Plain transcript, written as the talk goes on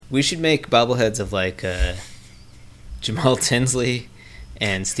We should make bobbleheads of like Jamal Tinsley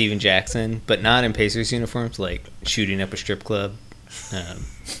and Steven Jackson, but not in Pacers uniforms, like shooting up a strip club.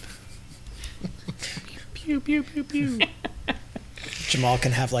 Pew, pew, pew, pew. Jamal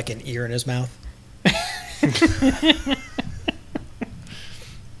can have like an ear in his mouth.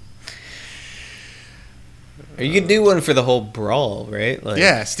 You could do one for the whole brawl, right? Like,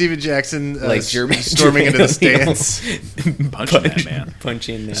 yeah, Steven Jackson like storming into the stands. Punching that man.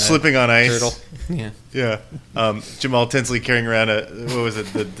 Punching slipping on ice. Turtle. Yeah. Yeah. Jamal Tinsley carrying around what was it?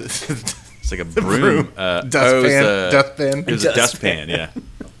 It's like a broom. Dustpan. It was a dustpan, yeah.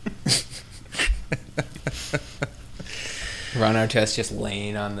 Ron Artest just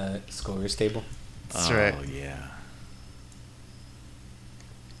laying on the scorer's table. That's right. Oh, yeah.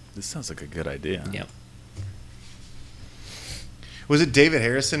 This sounds like a good idea. Yep. Was it David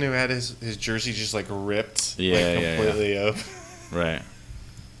Harrison who had his jersey just like ripped? Completely up. Right.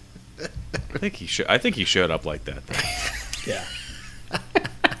 I think he showed up like that, though. Yeah.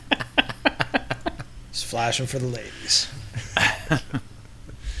 Just flashing for the ladies.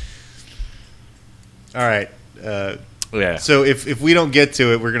 All right. Yeah. So if we don't get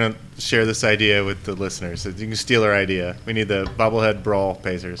to it, we're going to share this idea with the listeners. So you can steal our idea. We need the bobblehead brawl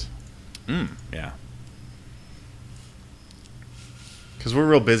Pacers. Yeah. Because we're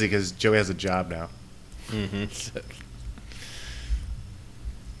real busy because Joey has a job now. Mm-hmm.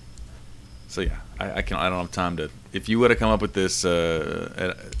 So yeah, I don't have time to. If you would have come up with this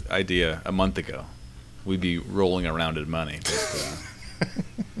idea a month ago, we'd be rolling around in money.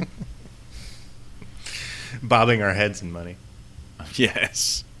 But, bobbing our heads in money.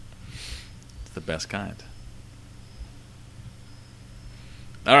 yes, it's the best kind.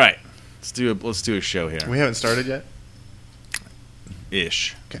 All right, let's do a show here. We haven't started yet.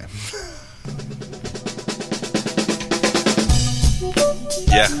 Ish. Okay.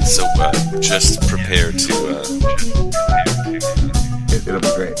 Yeah, so just prepare to. It'll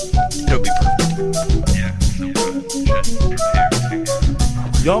be great. It'll be perfect. Yeah, so just prepare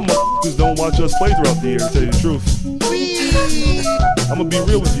to. Y'all motherfuckers don't watch us play throughout the year, to tell you the truth. I'm gonna be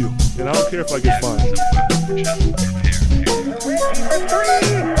real with you, and I don't care if I get fined.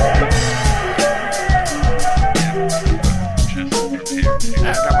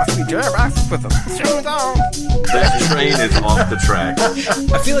 That train is off the track.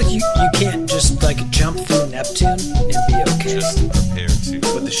 I feel like you can't just like jump through Neptune and be okay. Just prepare to.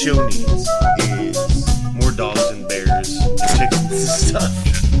 What the show needs is more dogs and bears and chickens and stuff.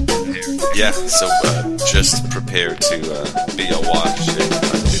 Yeah, so just prepare to be awash in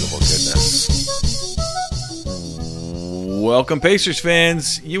unbeatable goodness. Welcome, Pacers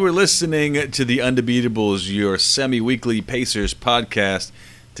fans. You are listening to the Undebeatables, your semi-weekly Pacers podcast.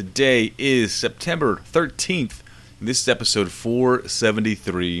 Today is September 13th. And this is episode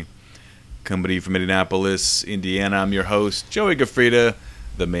 473. Coming to you from Indianapolis, Indiana. I'm your host, Joey Gaffrida,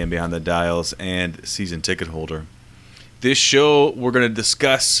 the man behind the dials and season ticket holder. This show, we're going to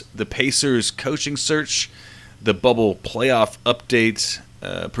discuss the Pacers coaching search, the bubble playoff updates,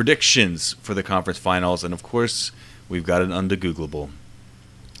 predictions for the conference finals, and of course, we've got an undegoogleable.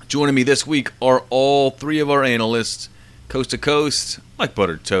 Joining me this week are all three of our analysts, coast to coast, like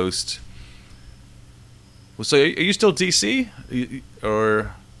buttered toast. Well, so are you still DC?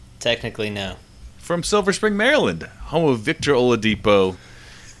 Or Technically, no. from Silver Spring, Maryland, home of Victor Oladipo,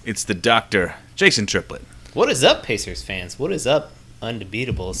 it's the Dr. Jason Triplett. What is up, Pacers fans? What is up,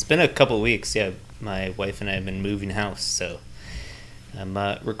 Undebeatable? It's been a couple weeks. Yeah, my wife and I have been moving house, so I'm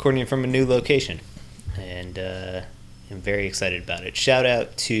recording from a new location, and I'm very excited about it. Shout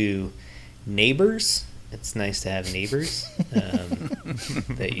out to neighbors. It's nice to have neighbors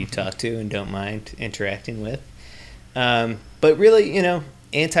that you talk to and don't mind interacting with. But really,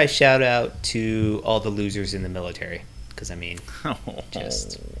 anti-shout out to all the losers in the military. Because,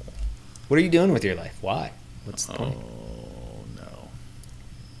 just... What are you doing with your life? Why? What's the point? Oh, no.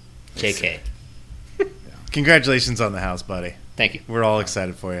 JK. Congratulations on the house, buddy. Thank you. We're all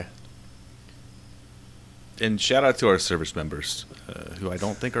excited for you. And shout out to our service members, who I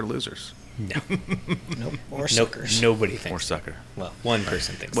don't think are losers. No. Nope. Or suckers. Nobody thinks. Or sucker. Well, one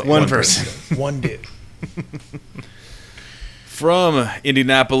person thinks. One person. One dude. From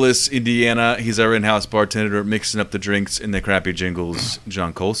Indianapolis, Indiana, he's our in-house bartender, mixing up the drinks and the crappy jingles,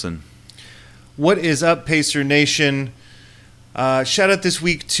 John Colson. What is up, Pacer Nation? Shout out this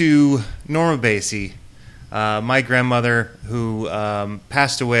week to Norma Basie, my grandmother, who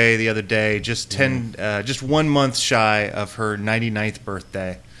passed away the other day, just 1 month shy of her 99th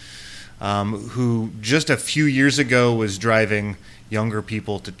birthday. Who just a few years ago was driving younger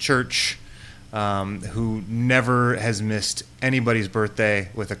people to church, who never has missed anybody's birthday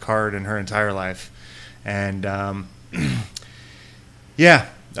with a card in her entire life. And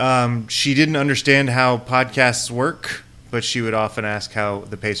she didn't understand how podcasts work, but she would often ask how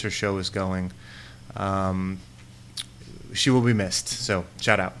the Pacers show is going. She will be missed. So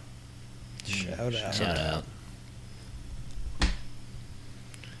shout out. Shout out.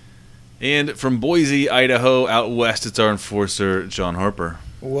 And from Boise, Idaho, out west, it's our enforcer, John Harper.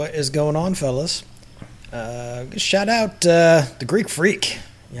 What is going on, fellas? Shout out the Greek Freak,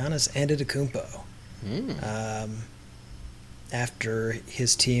 Giannis Antetokounmpo. After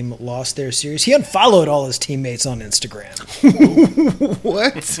his team lost their series, he unfollowed all his teammates on Instagram.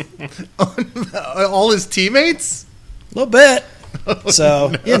 What? All his teammates? A little bit.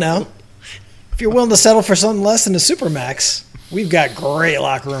 So, if you're willing to settle for something less than a Supermax, we've got great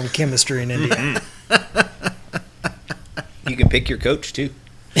locker room chemistry in Indiana. You can pick your coach, too.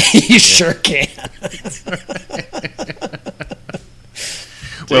 You sure can.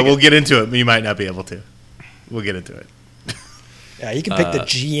 Well, we'll get into it. You might not be able to. We'll get into it. Yeah, you can pick the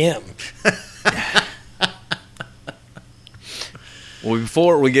GM. Well,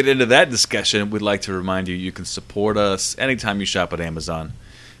 before we get into that discussion, we'd like to remind you can support us anytime you shop at Amazon.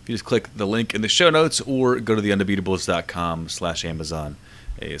 If you just click the link in the show notes or go to theundebeatables.com/Amazon,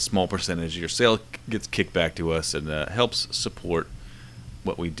 a small percentage of your sale gets kicked back to us and helps support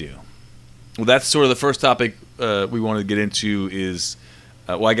what we do. Well, that's sort of the first topic we want to get into is,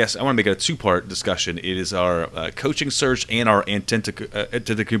 I guess I want to make it a two-part discussion. It is our coaching search and our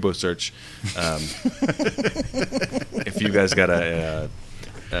Antetokounmpo search. If you guys got a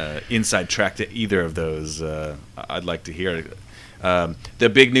inside track to either of those, I'd like to hear it. The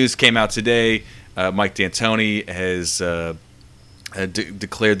big news came out today. Mike D'Antoni has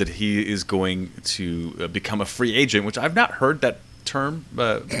declared that he is going to become a free agent, which I've not heard that term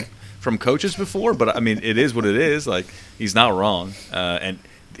from coaches before, but I mean, it is what it is. Like, he's not wrong, and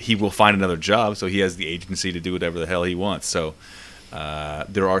he will find another job, so he has the agency to do whatever the hell he wants. So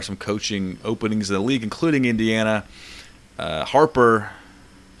there are some coaching openings in the league, including Indiana. Harper,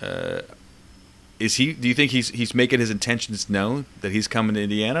 do you think he's making his intentions known that he's coming to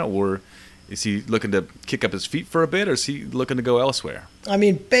Indiana, or is he looking to kick up his feet for a bit, or is he looking to go elsewhere? I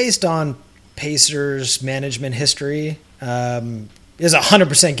mean, based on Pacers management history, is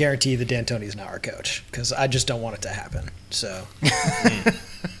 100% guarantee that D'Antoni's not our coach, because I just don't want it to happen. So,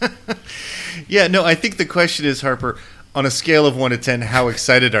 yeah, no, I think the question is, Harper, on a scale of 1 to 10, how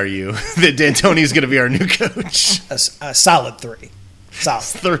excited are you that D'Antoni's going to be our new coach? a solid 3. Solid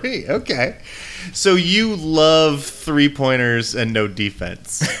 3, okay. So you love 3-pointers and no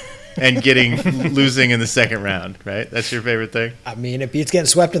defense, and losing in the second round, right? That's your favorite thing? I mean, it beats getting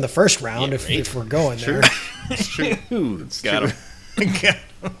swept in the first round if we're going there. Sure. Got him.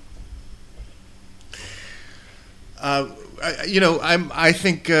 I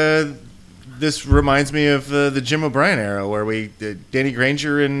think this reminds me of the Jim O'Brien era, where Danny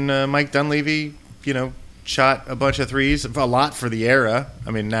Granger and Mike Dunleavy, shot a bunch of threes, a lot for the era.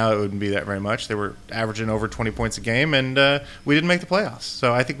 I mean, now it wouldn't be that very much. They were averaging over 20 points a game, and we didn't make the playoffs.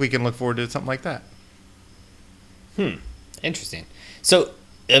 So I think we can look forward to something like that. Interesting. So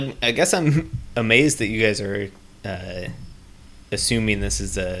I guess I'm amazed that you guys are assuming this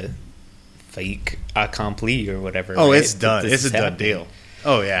is a fait accompli or whatever. Oh, right? it's done. It's a done deal.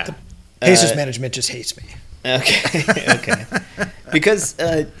 Oh, yeah. The Pacers management just hates me. Okay. Because,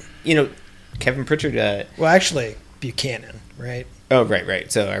 Kevin Pritchard... well, actually, Buchanan, right? Oh,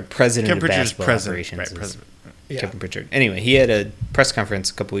 right. So our president Kevin of Pritchard's basketball president. operations Right, is president. Kevin Pritchard. Anyway, he had a press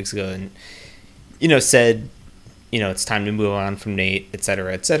conference a couple weeks ago and, said, it's time to move on from Nate, et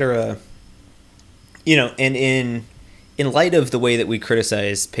cetera, et cetera. And in light of the way that we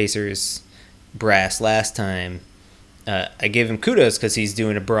criticized Pacers brass last time, I gave him kudos because he's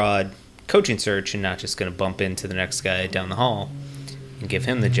doing a broad coaching search and not just going to bump into the next guy down the hall and give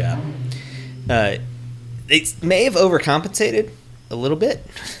him the job. They may have overcompensated a little bit.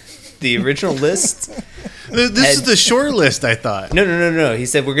 The original list. This is the short list, I thought. No. He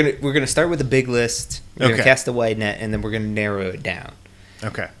said we're gonna start with a big list. We're Okay. gonna cast a wide net, and then we're gonna narrow it down.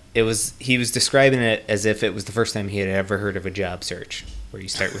 Okay. He was describing it as if it was the first time he had ever heard of a job search, where you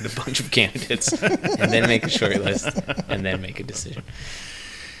start with a bunch of candidates and then make a short list and then make a decision.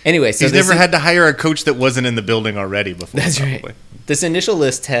 Anyway, so he's never had to hire a coach that wasn't in the building already before. That's probably. right. This initial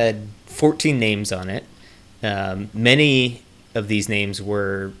list had 14 names on it. Many of these names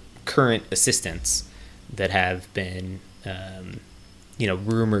were current assistants that have been,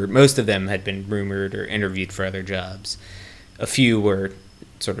 rumored. Most of them had been rumored or interviewed for other jobs. A few were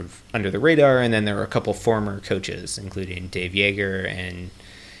sort of under the radar, and then there were a couple former coaches, including Dave Yeager and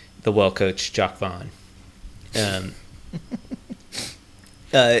the well-coached Jock Vaughn.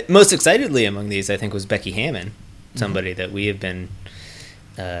 Most excitedly among these, I think, was Becky Hammon, somebody that we have been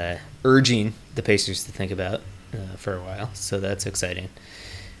urging the Pacers to think about for a while. So that's exciting.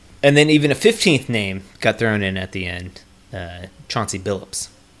 And then even a 15th name got thrown in at the end, Chauncey Billups,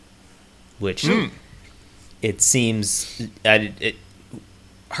 which it seems...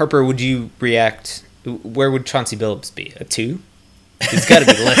 Harper, would you react? Where would Chauncey Billups be? A 2? He's got to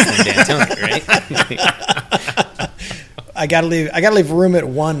be less than D'Antoni, right? I gotta leave room at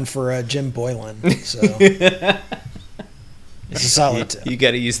 1 for Jim Boylan. So it's a solid 2. You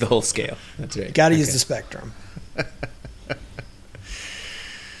got to use the whole scale. That's right. Got to use the spectrum.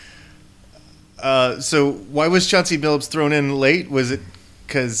 So why was Chauncey Billups thrown in late? Was it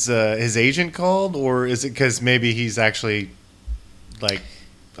because his agent called, or is it because maybe he's actually like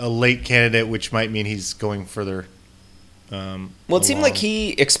a late candidate, which might mean he's going further? Well, it seemed like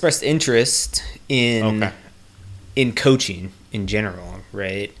he expressed interest in coaching in general,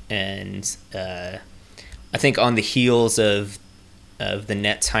 right? And I think on the heels of the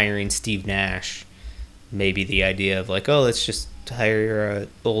Nets hiring Steve Nash, maybe the idea of like, oh, let's just hire an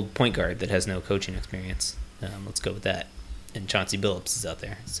old point guard that has no coaching experience. Let's go with that. And Chauncey Billups is out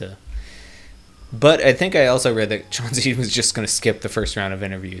there. So, but I think I also read that Chauncey was just going to skip the first round of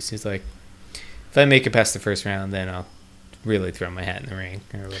interviews. He's like, if I make it past the first round, then I'll really throw my hat in the ring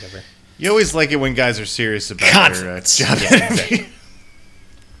or whatever. You always like it when guys are serious about their job. Yeah,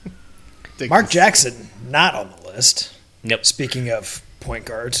 Mark Jackson, not on the list. Nope. Speaking of point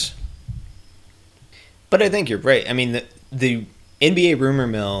guards. But I think you're right. I mean, the NBA rumor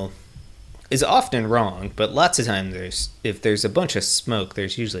mill is often wrong, but lots of times if there's a bunch of smoke,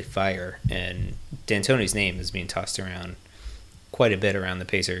 there's usually fire. And D'Antoni's name is being tossed around quite a bit around the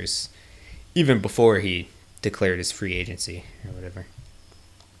Pacers, even before he declared his free agency or whatever.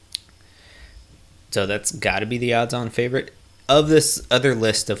 So that's got to be the odds-on favorite. Of this other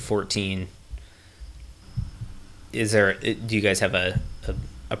list of 14, do you guys have a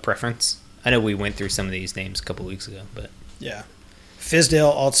preference? I know we went through some of these names a couple weeks ago, but yeah,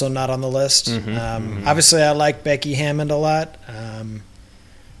 Fizdale also not on the list. Obviously, I like Becky Hammond a lot. I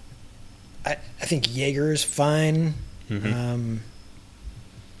think Yeager's fine.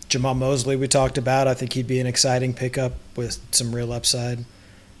 Jamal Mosley we talked about. I think he'd be an exciting pickup with some real upside.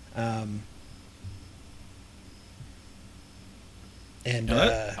 I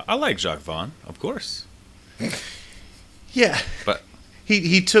like Jacques Vaughn, of course. Yeah, but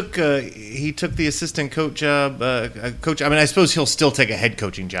he took the assistant coach job. Coach. I mean, I suppose he'll still take a head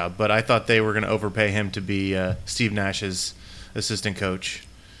coaching job, but I thought they were going to overpay him to be Steve Nash's assistant coach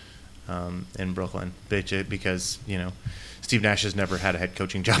in Brooklyn, because Steve Nash has never had a head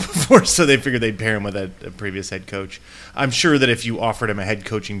coaching job before, so they figured they'd pair him with a previous head coach. I'm sure that if you offered him a head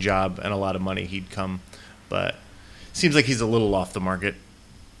coaching job and a lot of money, he'd come, but seems like he's a little off the market.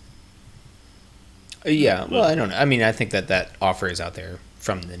 Yeah, well, I don't know. I mean, I think that offer is out there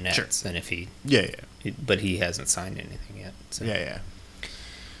from the Nets, sure. And if he, but he hasn't signed anything yet. So. Yeah.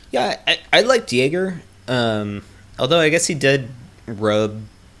 I liked Yeager, although I guess he did rub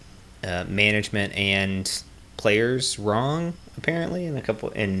management and players wrong apparently in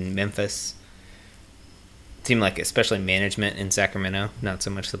Memphis. It seemed like especially management in Sacramento, not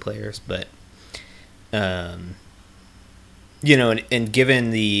so much the players, but. And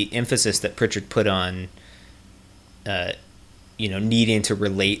given the emphasis that Pritchard put on, needing to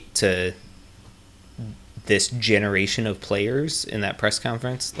relate to this generation of players in that press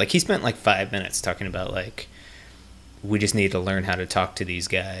conference, like he spent like 5 minutes talking about like, we just need to learn how to talk to these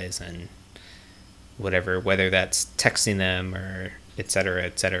guys and whatever, whether that's texting them or et cetera,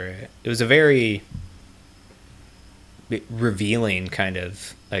 et cetera. It was a very revealing kind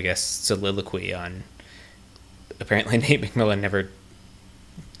of, I guess, soliloquy on. Apparently, Nate McMillan never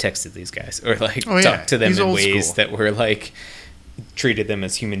texted these guys or talked to them in ways school. That were like treated them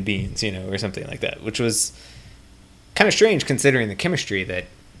as human beings, or something like that, which was kind of strange considering the chemistry that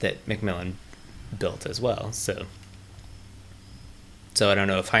McMillan built as well. So I don't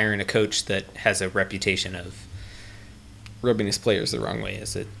know if hiring a coach that has a reputation of rubbing his players the wrong way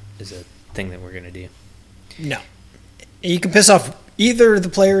is a thing that we're going to do. No, you can piss off either the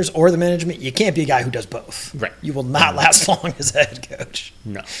players or the management. You can't be a guy who does both. Right. You will not last long as a head coach.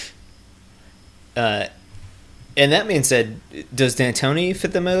 No. And that being said, does D'Antoni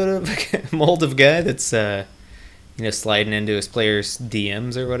fit the mold of guy that's sliding into his players'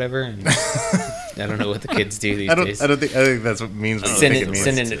 DMs or whatever? And I don't know what the kids do these days. I think that's what it means.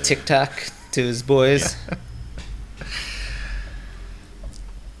 Sending a TikTok to his boys.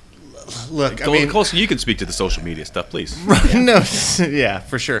 look, I mean, Colson, you can speak to the social media stuff, please. No, yeah,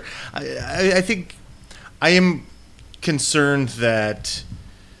 for sure. I think I am concerned that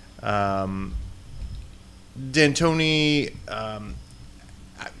D'Antoni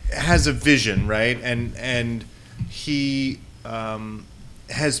has a vision, right? And he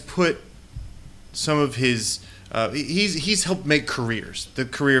has put some of his he's helped make careers. The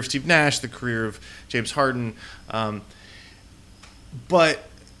career of Steve Nash, the career of James Harden, but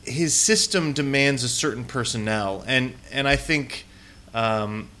his system demands a certain personnel, and I think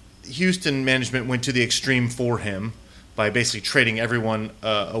Houston management went to the extreme for him by basically trading everyone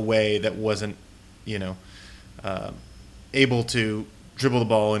away that wasn't, able to dribble the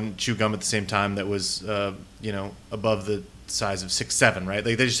ball and chew gum at the same time. That was, above the size of 6'7", right?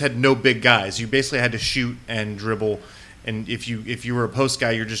 Like they just had no big guys. You basically had to shoot and dribble, and if you were a post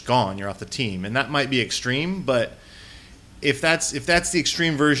guy, you're just gone. You're off the team, and that might be extreme, but if that's the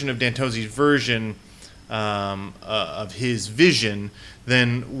extreme version of D'Antoni's version of his vision,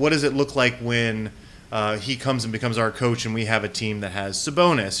 then what does it look like when he comes and becomes our coach and we have a team that has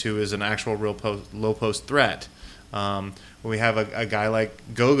Sabonis, who is an actual real low post threat? We have a guy like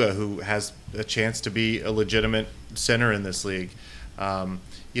Goga, who has a chance to be a legitimate center in this league. A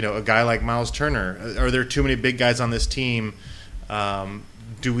guy like Miles Turner. Are there too many big guys on this team?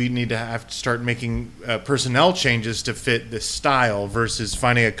 Do we need to have to start making personnel changes to fit this style versus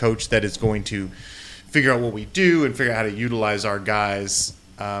finding a coach that is going to figure out what we do and figure out how to utilize our guys?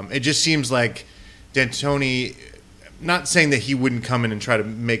 It just seems like D'Antoni, not saying that he wouldn't come in and try to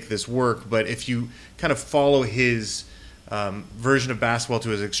make this work, but if you kind of follow his version of basketball to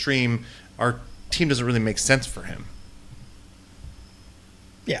his extreme, our team doesn't really make sense for him.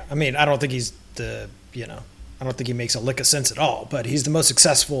 Yeah, I mean, I don't think he's I don't think he makes a lick of sense at all, but he's the most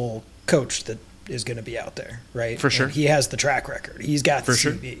successful coach that is going to be out there, right? For sure. And he has the track record. He's got the For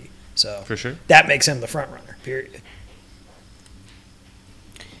sure. CV. So For sure. that makes him the front runner, period.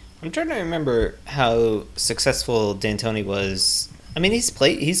 I'm trying to remember how successful D'Antoni was. I mean,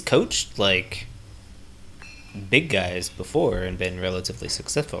 he's coached like big guys before and been relatively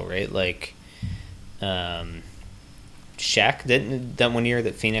successful, right? Like Shaq, didn't that one year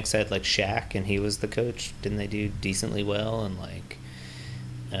that Phoenix had like Shaq and he was the coach? Didn't they do decently well? And like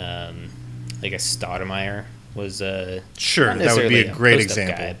I guess Stoudemire was sure, that would be a great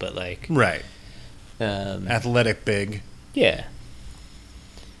example. Guy, but like right, athletic big. Yeah.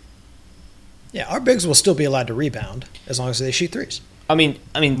 Yeah, our bigs will still be allowed to rebound as long as they shoot threes. I mean,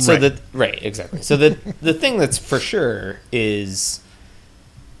 so Right. right, exactly. So the thing that's for sure is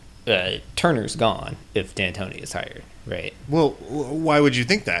Turner's gone if D'Antoni is hired, right? Well, why would you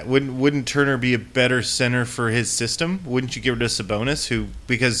think that? Wouldn't Turner be a better center for his system? Wouldn't you give it to Sabonis,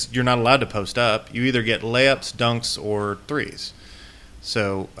 because you're not allowed to post up? You either get layups, dunks, or threes.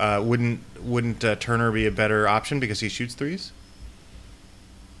 So wouldn't Turner be a better option because he shoots threes?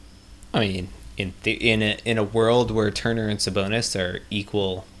 I mean, in a world where Turner and Sabonis are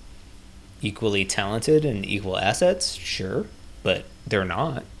equally talented and equal assets, sure, but they're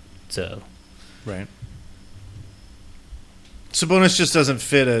not. So, right. Sabonis just doesn't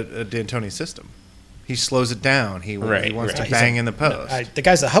fit a D'Antoni system. He slows it down. He wants to bang in the post. The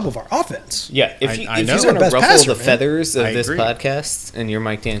guy's the hub of our offense. Yeah, if I you know. want He's our to best ruffle passer, the man. feathers of I this agree. podcast and you're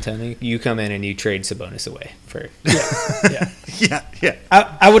Mike D'Antoni, you come in and you trade Sabonis away for Yeah.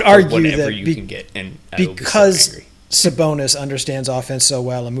 I would argue whatever that you can get, and I will be so because angry. Sabonis understands offense so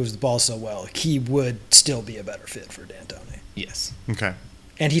well and moves the ball so well, he would still be a better fit for D'Antoni. Yes. Okay.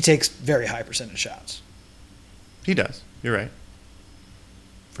 And he takes very high percentage shots. He does. You're right.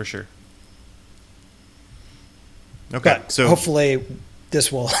 For sure. Okay. But So hopefully this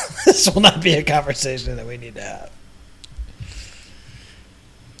will not be a conversation that we need to have.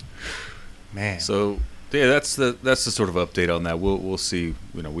 man. So yeah, that's the sort of update on that. We'll see.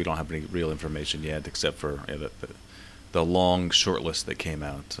 We don't have any real information yet, except for the long short list that came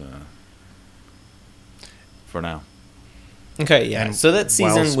out for now. Okay, yeah. And So that wild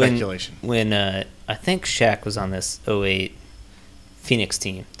season speculation. when I think Shaq was on this 08 Phoenix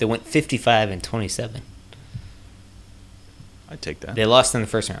team, they went 55-27. I'd take that. They lost in the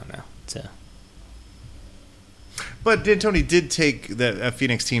first round though. So But D'Antoni did take the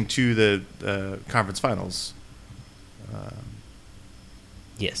Phoenix team to the conference finals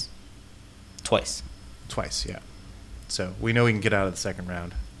yes, twice. twice, yeah. So we know he can get out of the second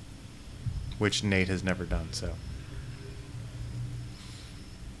round, which Nate has never done. So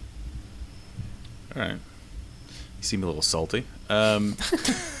All right. You seem a little salty. Well,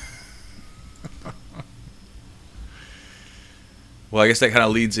 I guess that kind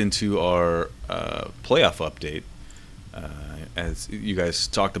of leads into our playoff update. as you guys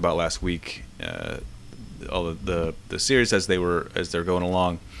talked about last week, all the series as they're going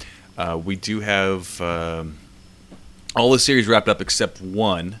along. We do have all the series wrapped up except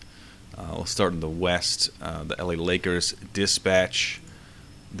one. We'll start in the West. The LA Lakers dispatch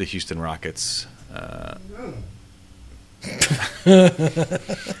the Houston Rockets.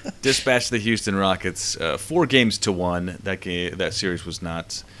 Dispatch the Houston Rockets 4-1. That series was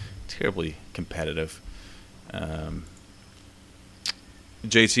not terribly competitive.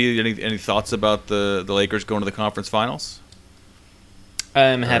 JT, any thoughts about the Lakers going to the conference finals?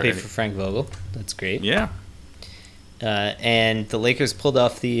 I'm happy for Frank Vogel. That's great. Yeah. And the Lakers pulled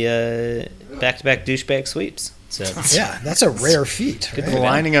off the back-to-back douchebag sweeps. So yeah, that's a rare feat. Good Right? for them.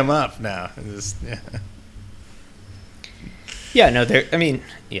 Lining them up now. Yeah, no,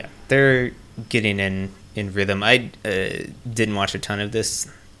 they're getting in rhythm. I didn't watch a ton of this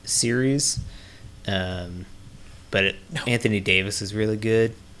series, but Anthony Davis is really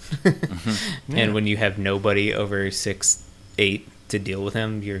good. And when you have nobody over 6'8" to deal with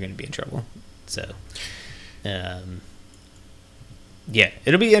him, you're going to be in trouble. So, yeah,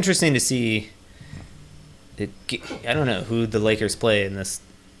 it'll be interesting to see. I don't know who the Lakers play in this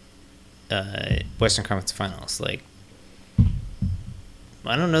Western Conference Finals. Like,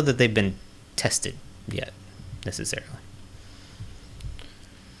 I don't know that they've been tested yet, necessarily.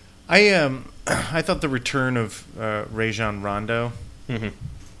 I thought the return of Rajon Rondo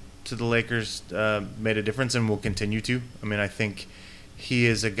to the Lakers made a difference and will continue to. I mean, I think he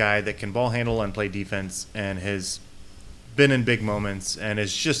is a guy that can ball handle and play defense and has been in big moments and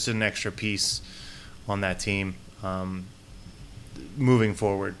is just an extra piece on that team moving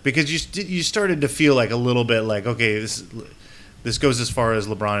forward. Because you started to feel like a little bit like, okay, this goes as far as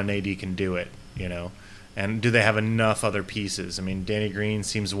LeBron and AD can do it, you know. And do they have enough other pieces? I mean, Danny Green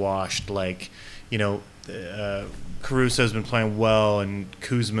seems washed. Like, you know, Caruso's been playing well and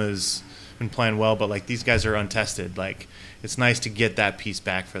Kuzma's been playing well, but like these guys are untested. Like, it's nice to get that piece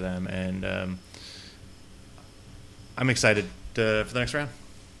back for them, and I'm excited for the next round.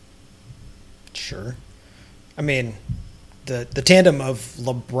 Sure. I mean, the tandem of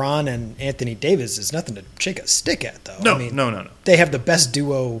LeBron and Anthony Davis is nothing to shake a stick at, though. No, I mean, no. They have the best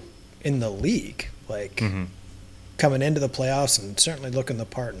duo in the league, like coming into the playoffs and certainly looking the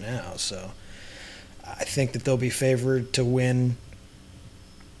part now. So I think that they'll be favored to win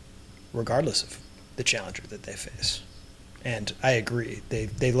regardless of the challenger that they face. And I agree.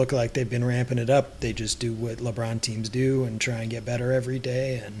 They look like they've been ramping it up. They just do what LeBron teams do and try and get better every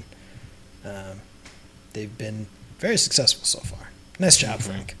day. And they've been very successful so far. Nice job,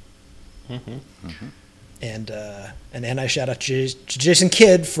 Frank. And I shout out to Jason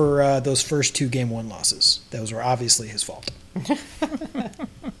Kidd for those first 2 Game 1 losses. Those were obviously his fault.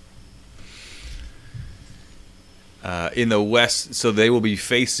 In the West, so they will be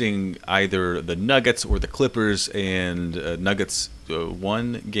facing either the Nuggets or the Clippers, and Nuggets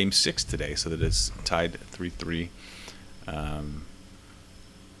won Game 6 today, so that it's tied 3-3.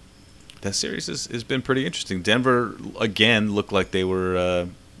 That series has been pretty interesting. Denver, again, looked like they were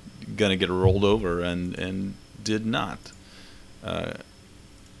going to get rolled over and did not.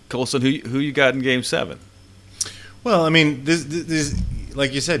 Colson, who you got in Game 7? Well, I mean, this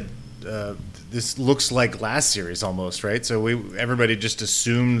like you said, this looks like last series almost, right? So everybody just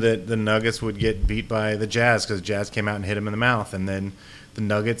assumed that the Nuggets would get beat by the Jazz because Jazz came out and hit them in the mouth, and then the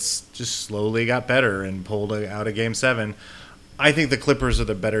Nuggets just slowly got better and pulled out of Game 7. I think the Clippers are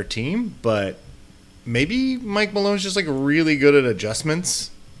the better team, but maybe Mike Malone's just like really good at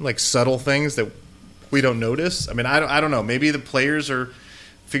adjustments, like subtle things that we don't notice. I mean, I don't know. Maybe the players are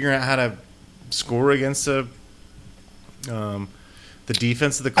figuring out how to score against the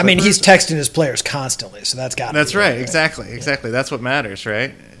defense of the Clippers. I mean, he's texting his players constantly, so that's got to be That's right. right. Exactly. That's what matters,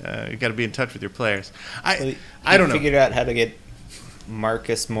 right? You got to be in touch with your players. I don't know. Figured out how to get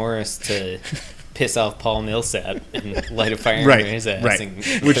Marcus Morris to piss off Paul Millsap and light a fire Right, under his ass right. in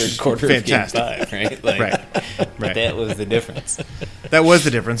Which third is quarter fantastic. of Game 5, right? Like, Right. That was the difference. That was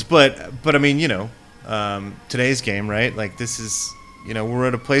the difference. But I mean, you know, today's game, right? Like this is, you know, we're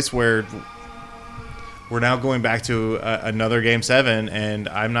at a place where we're now going back to another Game 7, and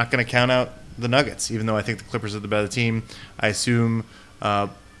I'm not going to count out the Nuggets, even though I think the Clippers are the better team. I assume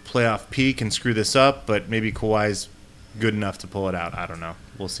playoff P can screw this up, but maybe Kawhi's good enough to pull it out. I don't know.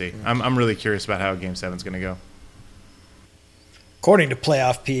 We'll see. I'm really curious about how Game 7 is going to go. According to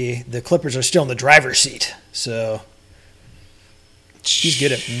Playoff P, the Clippers are still in the driver's seat, so he's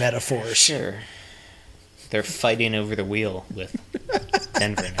good at metaphors. Sure. They're fighting over the wheel with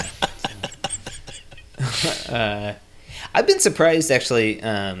Denver now. I've been surprised, actually,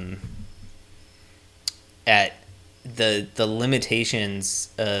 at the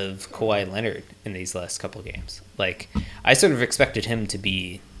limitations of Kawhi Leonard in these last couple games. Like, I sort of expected him to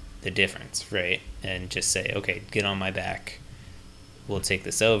be the difference, right? And just say, okay, get on my back. We'll take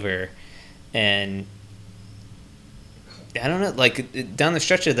this over. And I don't know, like, down the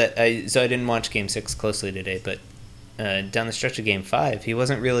stretch of that, I didn't watch Game 6 closely today, but down the stretch of Game 5, he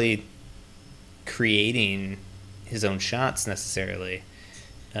wasn't really creating his own shots necessarily.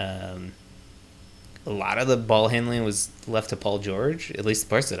 A lot of the ball handling was left to Paul George, at least the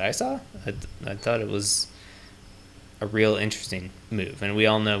parts that I saw. I thought it was a real interesting move. And we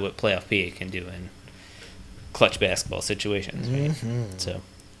all know what playoff P can do in clutch basketball situations. Right? Mm-hmm. So,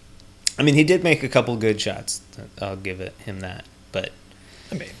 I mean, he did make a couple good shots. I'll give him that. But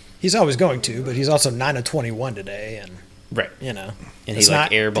I mean, he's always going to, but he's also 9 of 21 today. And, right. you know. And he,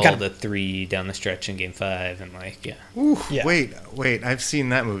 like, airballed a 3 down the stretch in Game 5. And, like, yeah. Ooh, Yeah. Wait. I've seen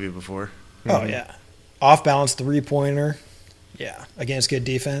that movie before. Oh, yeah. Off balance 3-pointer. Yeah. Against good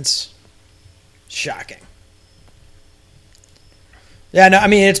defense. Shocking. Yeah, no, I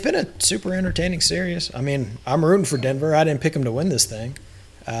mean, it's been a super entertaining series. I mean, I'm rooting for Denver. I didn't pick them to win this thing.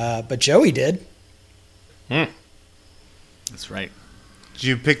 But Joey did. That's right. Did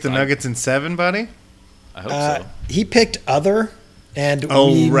you pick the Nuggets in 7, buddy? I hope so. He picked other, and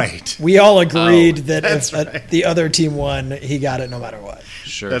right. we all agreed that that's if right. the other team won, he got it no matter what.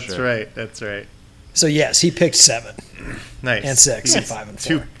 Sure, That's sure. right. That's right. So, yes, he picked 7 Nice. and 6 and 5 and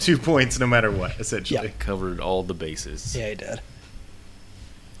 4. 2 points no matter what, essentially. Yeah. Covered all the bases. Yeah, he did.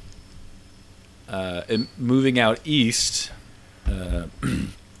 And moving out east, I don't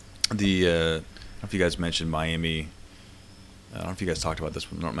know if you guys mentioned Miami. I don't know if you guys talked about this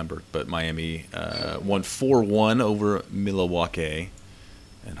one. I don't remember. But Miami won 4-1 over Milwaukee.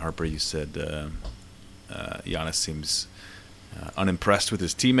 And Harper, you said Giannis seems unimpressed with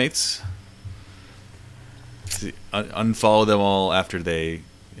his teammates. Unfollow them all after they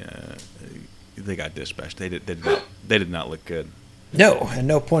got dispatched. They did not look good. No, at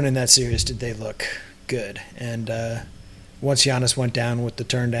no point in that series did they look good. And once Giannis went down with the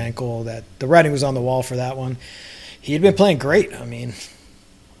turned ankle, that the writing was on the wall for that one. He had been playing great. I mean,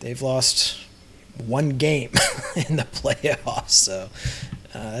 they've lost 1 game in the playoffs, so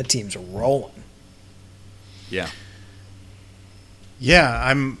that team's rolling. Yeah. Yeah,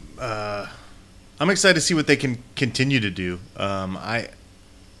 I'm excited to see what they can continue to do.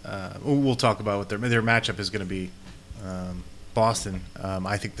 We'll talk about what their matchup is going to be. Boston.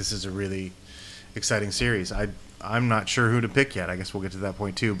 I think this is a really exciting series. I'm not sure who to pick yet. I guess we'll get to that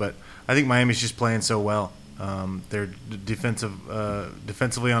point too. But I think Miami's just playing so well. They're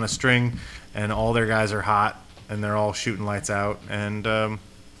defensively on a string, and all their guys are hot, and they're all shooting lights out. And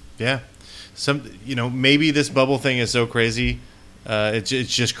maybe this bubble thing is so crazy. It's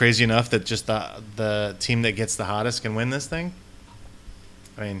just crazy enough that just the team that gets the hottest can win this thing.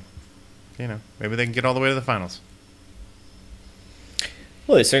 I mean, maybe they can get all the way to the finals.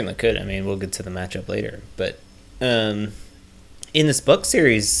 Well, they certainly could. I mean, we'll get to the matchup later. But in this Buck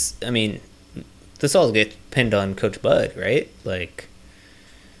series, I mean, this all gets pinned on Coach Bud, right? Like,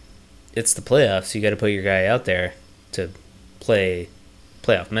 it's the playoffs. You got to put your guy out there to play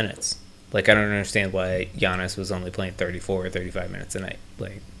playoff minutes. Like, I don't understand why Giannis was only playing 34 or 35 minutes a night.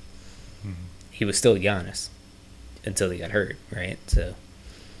 Like, he was still Giannis until he got hurt, right? So,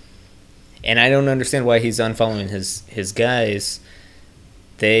 and I don't understand why he's unfollowing his guys.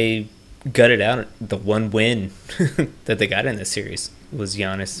 They gutted out the one win that they got in this series was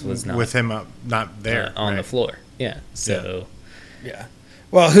Giannis was not with him not there on right? the floor. Yeah. So Yeah.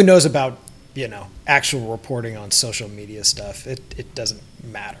 Well, who knows about, actual reporting on social media stuff? It doesn't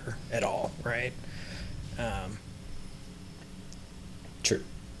matter at all, right? True.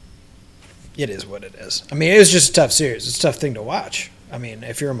 It is what it is. I mean, it was just a tough series. It's a tough thing to watch. I mean,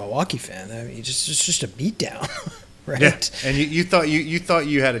 if you're a Milwaukee fan, I mean, it's just a beatdown, right? Yeah, and you thought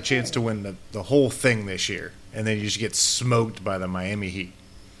you had a chance to win the whole thing this year, and then you just get smoked by the Miami Heat.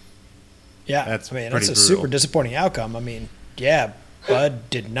 Yeah, That's that's a brutal. super disappointing outcome. I mean, yeah, Bud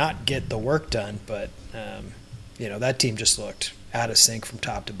did not get the work done, but that team just looked out of sync from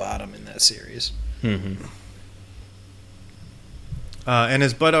top to bottom in that series. Mm-hmm. And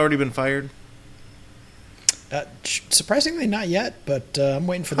has Bud already been fired? Surprisingly, not yet, but I'm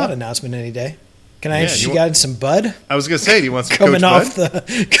waiting for that announcement any day. Can I Yeah, interest you you guys in some Bud? I was gonna say, do you want some coming Coach off Bud?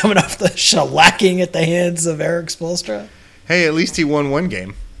 the shellacking at the hands of Eric Spoelstra? Hey, at least he won one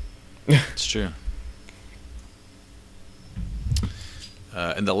game. It's true.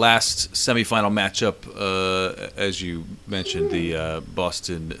 In the last semifinal matchup, as you mentioned, the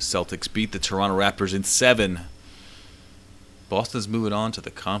Boston Celtics beat the Toronto Raptors in 7. Boston's moving on to the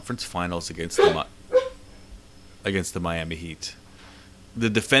conference finals against the against the Miami Heat. The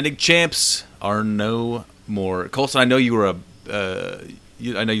defending champs are no more. Colson, I know you were I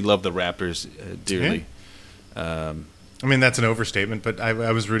know you love the Raptors dearly. I mean, that's an overstatement, but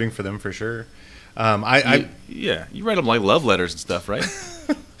I was rooting for them for sure. You write them like love letters and stuff, right?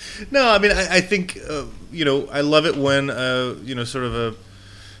 No, I mean, I think I love it when sort of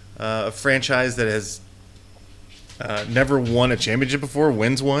a franchise that has never won a championship before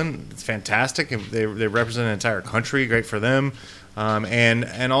wins one. It's fantastic. They represent an entire country. Great for them.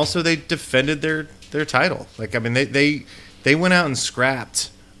 And also they defended their title. Like, I mean, they went out and scrapped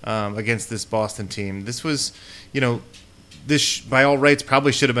against this Boston team. This was, this by all rights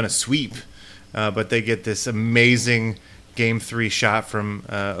probably should have been a sweep, but they get this amazing Game 3 shot from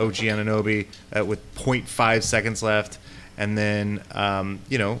OG Anunoby with 0.5 seconds left, and then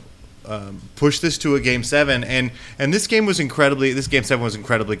push this to a Game 7. And this Game 7 was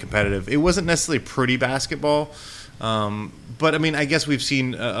incredibly competitive. It wasn't necessarily pretty basketball, but I mean, I guess we've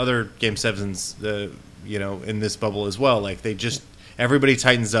seen other Game 7s, in this bubble as well. Like, everybody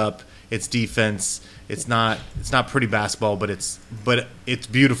tightens up. It's defense. It's not pretty basketball, but it's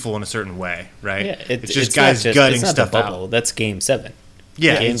beautiful in a certain way, right? Yeah, it's just guys gutting it's not stuff the bubble. out. That's Game 7.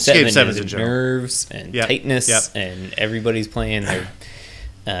 Yeah, Game it's 7 Game 7 is in general. Nerves and tightness, and everybody's playing their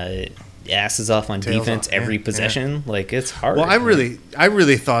asses off on Tails defense off, every possession. Like, it's hard. Well, I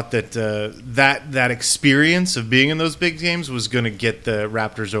really thought that that experience of being in those big games was going to get the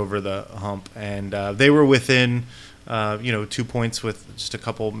Raptors over the hump, and they were within 2 points with just a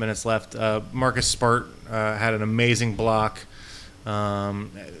couple minutes left. Marcus Smart had an amazing block. I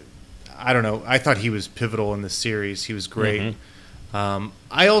don't know. I thought he was pivotal in this series. He was great.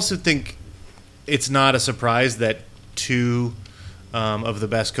 I also think it's not a surprise that two of the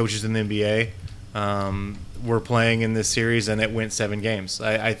best coaches in the NBA were playing in this series, and it went 7 games.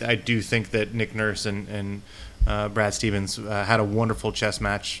 I do think that Nick Nurse and Brad Stevens had a wonderful chess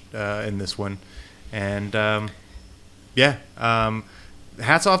match in this one. And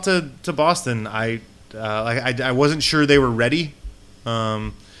hats off to Boston. I wasn't sure they were ready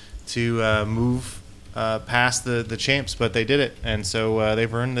to move past the champs, but they did it, and so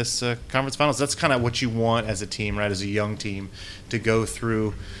they've earned this conference finals. That's kind of what you want as a team, right? As a young team, to go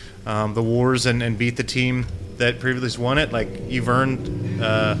through the wars and beat the team that previously won it. Like, you've earned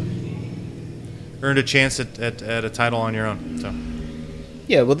a chance at a title on your own. So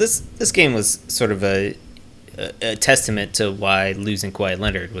yeah, well, this game was sort of a testament to why losing Kawhi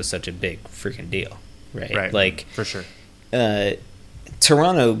Leonard was such a big freaking deal, right? Right, like, for sure.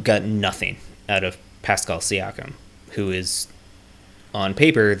 Toronto got nothing out of Pascal Siakam, who is, on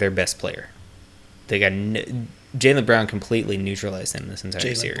paper, their best player. They got Jaylen Brown completely neutralized him this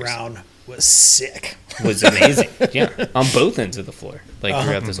entire series. Jaylen Brown was sick. Was amazing, yeah, on both ends of the floor,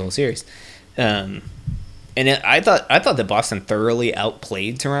 throughout this whole series. And I thought that Boston thoroughly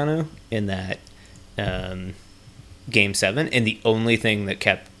outplayed Toronto in that Game 7, and the only thing that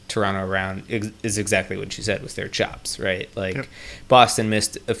kept Toronto around is exactly what you said, was their chops, right? Like, yep. Boston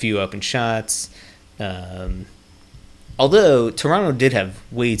missed a few open shots. Although Toronto did have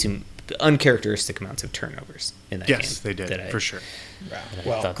way too uncharacteristic amounts of turnovers in that game. Yes, they did, for sure.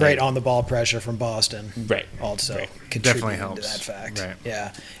 Well, great on-the-ball pressure from Boston. Right. Also contributing definitely helps to that fact. Right.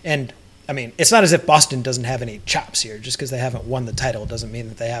 Yeah. And, I mean, it's not as if Boston doesn't have any chops here. Just because they haven't won the title doesn't mean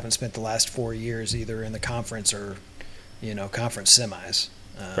that they haven't spent the last 4 years either in the conference or, conference semis.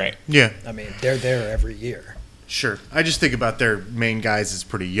 Right. Yeah. I mean, they're there every year. Sure. I just think about their main guys as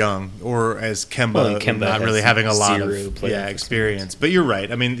pretty young, or as Kemba not really having a lot of experience. But you're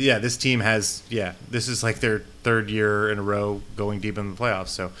right. I mean, this team has this is like their third year in a row going deep in the playoffs.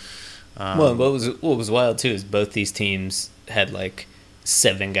 So, well, what was wild too is both these teams had like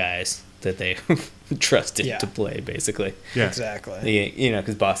 7 guys that they trusted to play, basically. Yeah, exactly.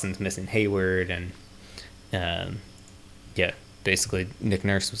 Because Boston's missing Hayward, and basically Nick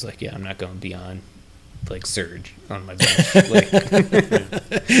Nurse was like, I'm not going beyond like Surge on my bench.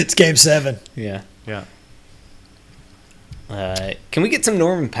 It's Game 7. Yeah. Yeah. Can we get some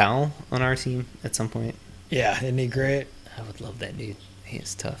Norman Powell on our team at some point? Yeah, isn't he great? I would love that dude. He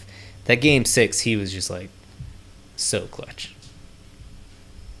is tough. That Game 6, he was just like so clutch.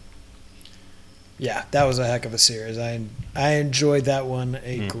 Yeah, that was a heck of a series. I enjoyed that one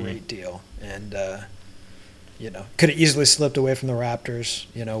a great deal, and could have easily slipped away from the Raptors.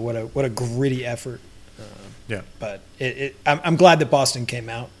 What a gritty effort. But I'm glad that Boston came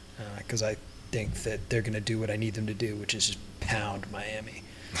out, because I think that they're going to do what I need them to do, which is just pound Miami.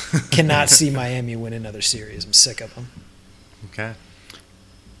 Cannot see Miami win another series. I'm sick of them. Okay.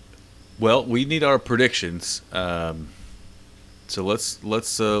 Well, we need our predictions. So let's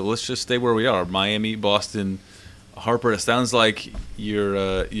just stay where we are. Miami, Boston, Harper, it sounds like you're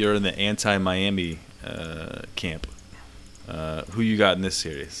in the anti-Miami camp. Who you got in this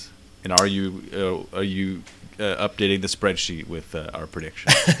series? And are you updating the spreadsheet with our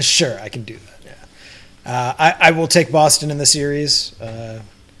prediction? Sure, I can do that. Yeah, I will take Boston in the series.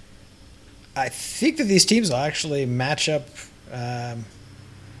 I think that these teams will actually match up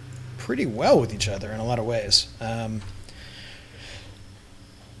pretty well with each other in a lot of ways.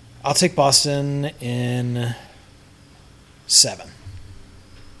 I'll take Boston in 7.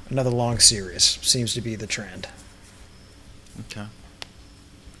 Another long series seems to be the trend. Okay.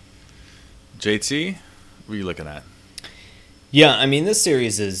 JT, what are you looking at? Yeah, I mean, this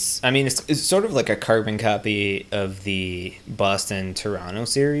series is... I mean, it's sort of like a carbon copy of the Boston-Toronto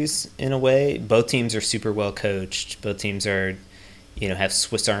series, in a way. Both teams are super well coached. Both teams are, have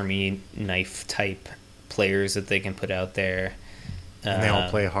Swiss Army knife-type players that they can put out there. And they all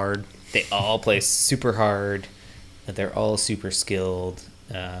play hard. They all play super hard. They're all super skilled.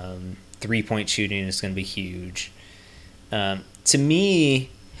 3-point shooting is going to be huge. To me,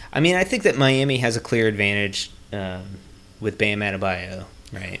 I mean, I think that Miami has a clear advantage with Bam Adebayo,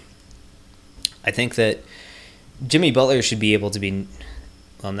 right? I think that Jimmy Butler should be able to be,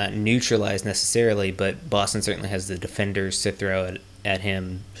 well, not neutralized necessarily, but Boston certainly has the defenders to throw at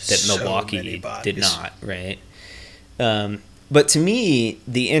him that So Milwaukee many bodies. did not, right? But to me,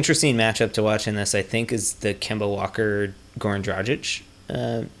 the interesting matchup to watch in this, I think, is the Kemba Walker-Goran Dragic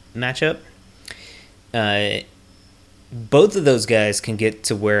matchup. Both of those guys can get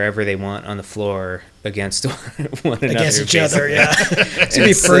to wherever they want on the floor against one another. Against each other, basically. yeah. It's going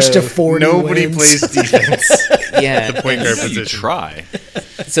to be first to 40 Nobody wins. plays defense. Yeah. The point guard You position. try.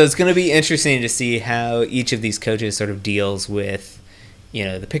 So it's going to be interesting to see how each of these coaches sort of deals with,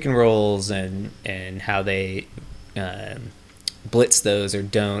 the pick and rolls and how they blitz those or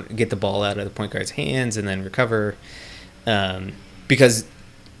don't get the ball out of the point guard's hands and then recover. Because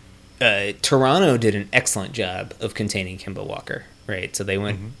Toronto did an excellent job of containing Kemba Walker, right? So they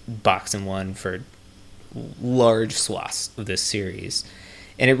went box and one for large swaths of this series,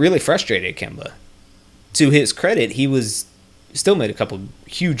 and it really frustrated Kemba. To his credit, he still made a couple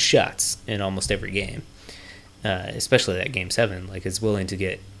huge shots in almost every game, especially that game 7. Like, is willing to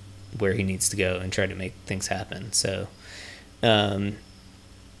get where he needs to go and try to make things happen. So, I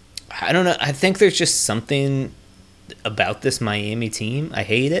don't know. I think there's just something about this Miami team. I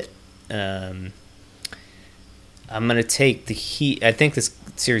hate it. I'm going to take the Heat. I think this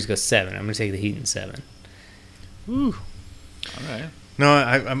series goes 7. I'm going to take the Heat in 7. Ooh. All right. No,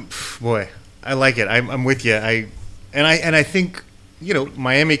 I'm boy, I like it. I'm with you. I think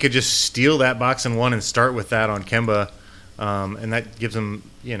Miami could just steal that box and one and start with that on Kemba, and that gives them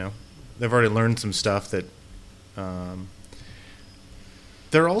they've already learned some stuff that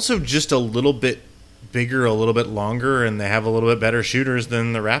they're also just a little bit bigger, a little bit longer, and they have a little bit better shooters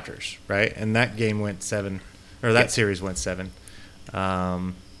than the Raptors, right? And that game went 7, or that series went 7.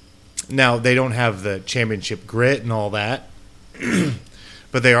 Now they don't have the championship grit and all that,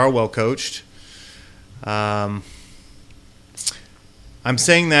 but they are well coached. I'm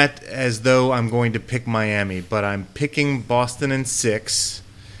saying that as though I'm going to pick Miami, but I'm picking Boston in 6,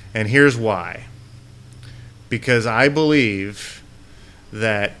 and here's why. Because I believe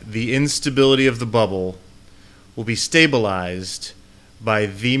that the instability of the bubble will be stabilized by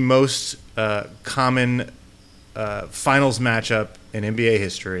the most common finals matchup in NBA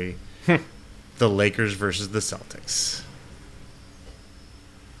history, the Lakers versus the Celtics.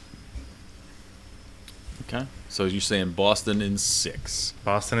 Okay. So you're saying Boston in 6.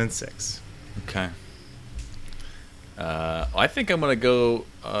 Boston in 6. Okay. I think I'm gonna go.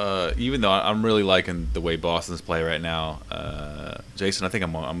 Even though I'm really liking the way Boston's play right now, Jason, I think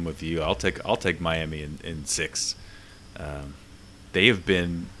I'm with you. I'll take Miami in 6. They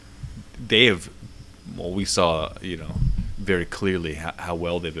have. Well, we saw very clearly how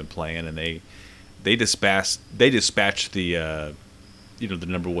well they've been playing, and they dispatched the the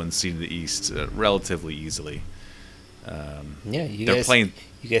number 1 seed in the East relatively easily. Yeah, you they're guys playing.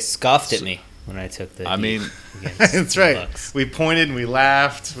 You guys scoffed at me when I took the. I mean, That's the right. Bucks. We pointed and we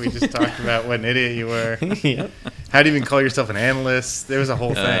laughed. We just talked about what an idiot you were. Yep. How do you even call yourself an analyst? There was a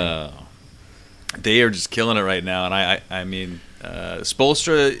whole thing. They are just killing it right now, and I mean,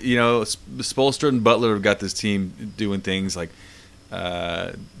 Spoelstra, Spoelstra and Butler have got this team doing things like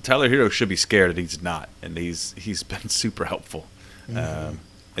Tyler Hero should be scared, and he's not, and he's been super helpful. Mm-hmm.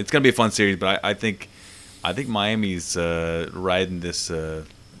 It's gonna be a fun series, but I think Miami's riding this.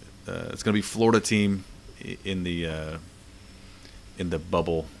 It's gonna be Florida team in the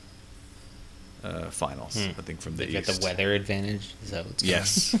bubble finals. I think from the They East. got the weather advantage. Is that what's going on?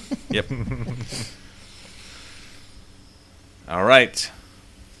 Yes. Yep. All right.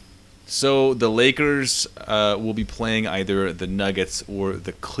 So the Lakers will be playing either the Nuggets or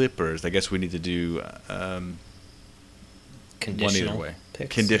the Clippers. I guess we need to do Conditional one either way.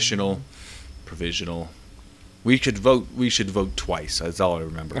 picks. Conditional, provisional. We should vote. We should vote twice. That's all I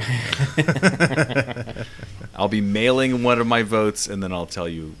remember. I'll be mailing one of my votes, and then I'll tell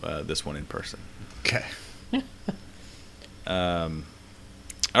you this one in person. Okay. All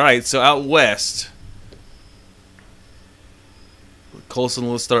right. So out west, Colson.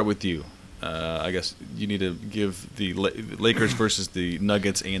 Let's start with you. I guess you need to give the Lakers versus the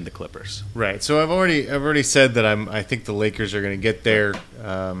Nuggets and the Clippers. Right. So I've already said that I think the Lakers are going to get there,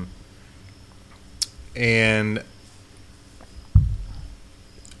 and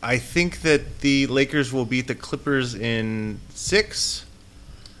I think that the Lakers will beat the Clippers in 6.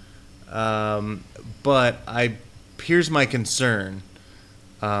 But here's my concern.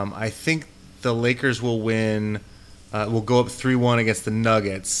 I think the Lakers will win. Will go up 3-1 against the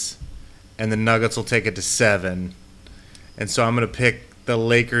Nuggets, and the Nuggets will take it to 7. And so I'm going to pick the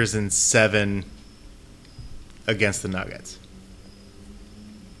Lakers in 7 against the Nuggets.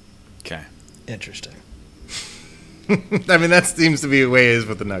 Okay. Interesting. I mean, that seems to be the way it is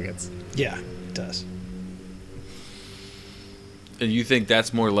with the Nuggets. Yeah, it does. And you think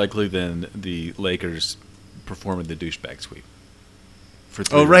that's more likely than the Lakers performing the douchebag sweep? For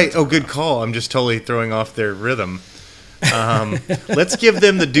 3 Oh, right. rounds in Oh, a good row? call. I'm just totally throwing off their rhythm. Let's give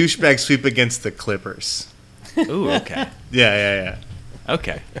them the douchebag sweep against the Clippers. Ooh, okay. Yeah.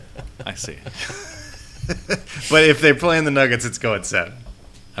 Okay. I see. But if they're playing the Nuggets, it's going 7.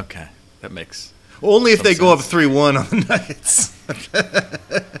 Okay. That makes... Only if Some they go up sense. 3-1 on the Nuggets.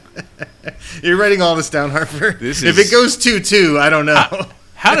 You're writing all this down, Harper? This If is- it goes 2-2, I don't know.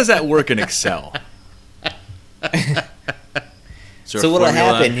 How does that work in Excel? Is there So a what'll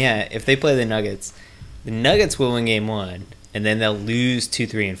formula? happen? Yeah, if they play the Nuggets will win game 1, and then they'll lose 2,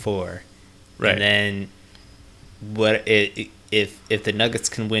 3, and 4. Right. And then if the Nuggets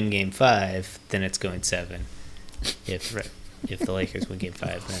can win game 5, then it's going 7. If the Lakers win game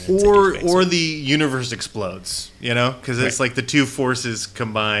 5, then it's a douchebag Or sweep. the universe explodes, because it's Right. like the two forces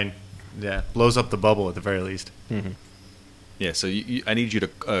combined. Yeah, blows up the bubble at the very least. Yeah, so I need you to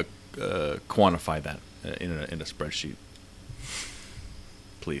quantify that in a spreadsheet.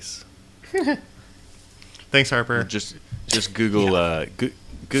 Please. Thanks, Harper. Just Google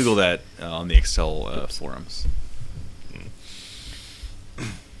Google that on the Excel forums.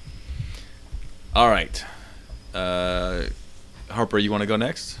 All right. Harper, you want to go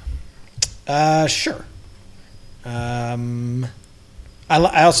next? Sure. I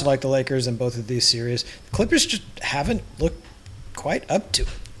also like the Lakers in both of these series. The Clippers just haven't looked quite up to it.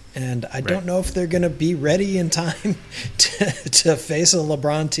 And I don't know if they're going to be ready in time to face a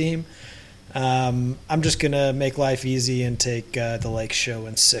LeBron team. I'm just going to make life easy and take the Lakes show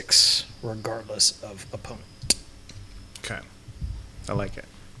in 6, regardless of opponent. Okay. I like it.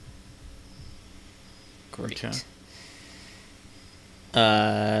 Great. Okay.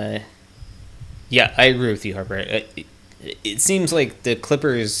 Yeah, I agree with you, Harper. It seems like the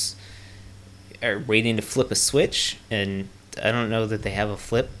Clippers are waiting to flip a switch, and I don't know that they have a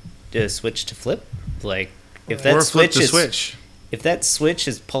switch to flip. Like, if that Or flip switch the is switch. if that switch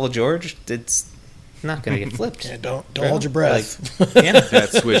is Paul George, it's not going to get flipped. Yeah, don't hold your breath. Yeah.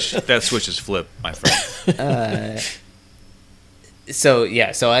 That switch is flipped, my friend. So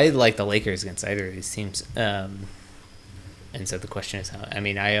I like the Lakers against either of these teams. And so the question is how. I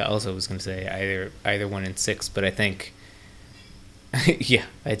mean, I also was going to say either one in 6, but I think, yeah,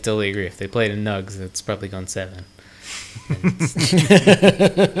 I totally agree. If they play the Nugs, it's probably gone 7.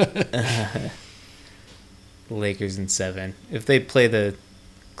 Lakers in 7. If they play the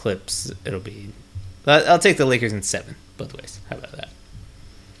Clips, it'll be. I'll take the Lakers in 7 both ways. How about that?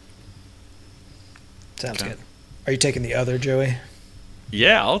 Sounds good. Are you taking the other, Joey?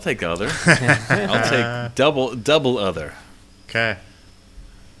 Yeah, I'll take other. I'll take double other. Okay.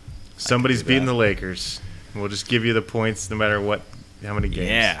 Somebody's do beating that. the Lakers. We'll just give you the points no matter how many games.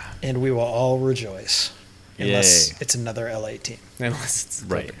 Yeah. And we will all rejoice. Unless Yay. it's another LA team. Unless it's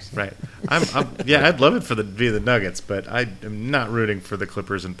the Right. Clippers. Right. I'd love it to be the Nuggets, but I am not rooting for the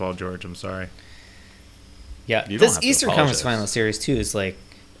Clippers and Paul George. I'm sorry. Yeah, You don't this have to Eastern Conference apologize. Final Series too is like,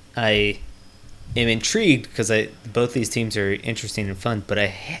 I am intrigued because both these teams are interesting and fun, but I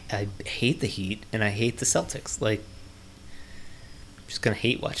hate the Heat and I hate the Celtics. Like, I'm just gonna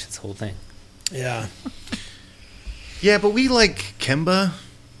hate watch this whole thing. Yeah. Yeah, but we like Kemba,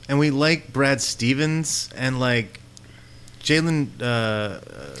 and we like Brad Stevens, and like Jason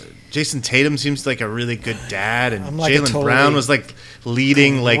Tatum seems like a really good dad, and I'm like a Jaylen totally Brown was like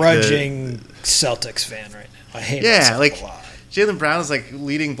leading like grudging Celtics fan right now. I hate Yeah, myself like a lot. Jaylen Brown is like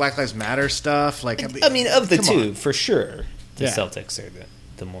leading Black Lives Matter stuff. Like, I mean, of the come two, on. for sure, the Yeah. Celtics are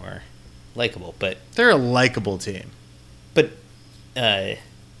the more likable. But They're a likable team.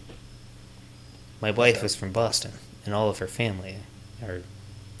 My wife is from Boston, and all of her family are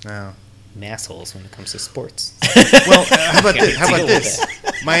No. massholes when it comes to sports. Well, how about this? How about Deal with this?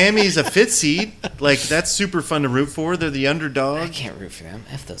 Miami's a 5th seed. Like, that's super fun to root for. They're the I underdog. can't root for them.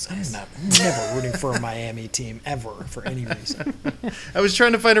 F those I'm guys. never rooting for a Miami team ever for any reason. I was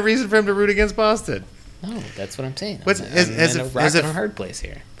trying to find a reason for him to root against Boston. No, that's what I'm saying. What's- I'm has in it- a rock has it- and a hard place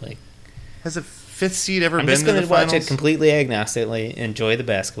here. Like, Has a 5th seed ever I'm been just to going the to watch finals? it completely agnostically, enjoy the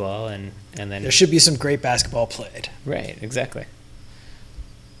basketball, and then There should be some great basketball played. right, exactly.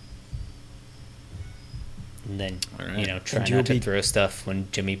 And then All right. try And you'll not to be- throw stuff when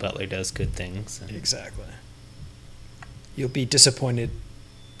Jimmy Butler does good things. And, Exactly. You'll be disappointed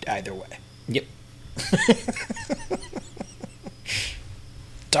either way. yep.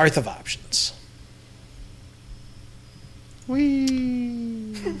 Dearth of options.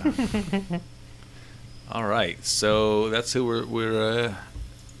 Whee! All right, so that's who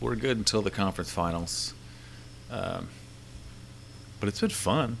we're good until the conference finals. But it's been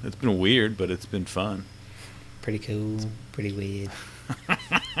fun. It's been weird, but it's been fun. Pretty cool. Pretty weird.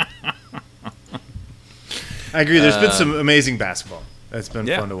 I agree. There's been some amazing basketball. That's been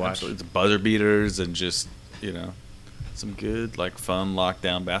Yeah, fun to watch. absolutely. It's buzzer beaters and just some good fun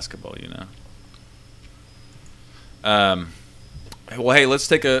lockdown basketball. Well, hey, let's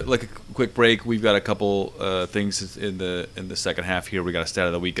take a quick break. We've got a couple things in the second half here. We got a stat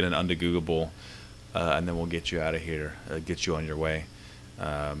of the week and an undegoogable, and then we'll get you out of here, get you on your way.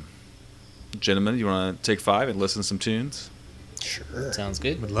 Gentlemen, you want to take 5 and listen to some tunes? Sure. Sounds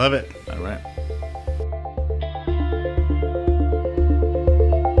good. Would love it. All right.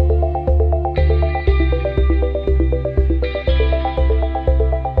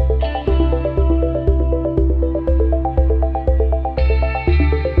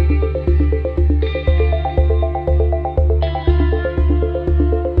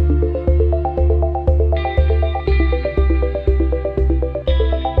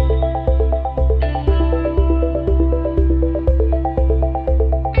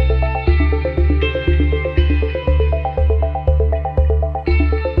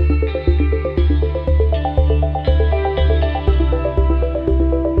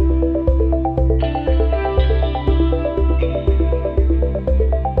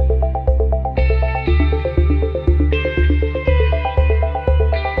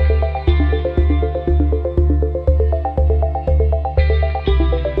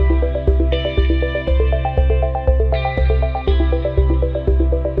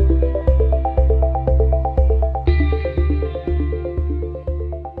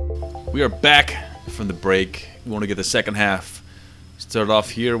 We are back from the break. We want to get the second half. Start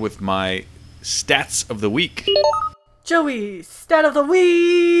off here with my stats of the week. Joey, stat of the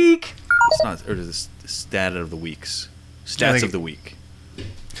week. It's not, or is this stat of the weeks? I Stats think of the week.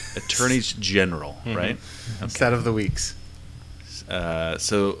 Attorneys General, right? Stat of the weeks.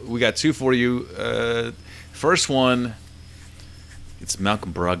 So we got 2 for you. First one, it's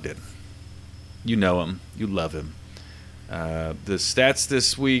Malcolm Brogdon. You know him. You love him. The stats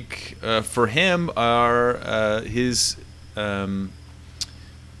this week for him are his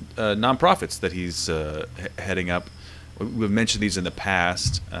nonprofits that he's heading up. We've mentioned these in the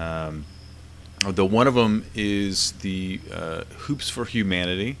past. The one of them is the Hoops for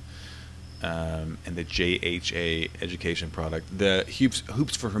Humanity and the JHA education product. The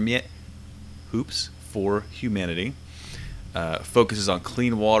Hoops for Humanity focuses on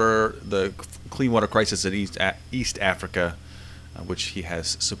clean water, the clean water crisis in East Africa, which he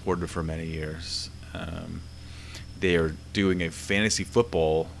has supported for many years. They are doing a fantasy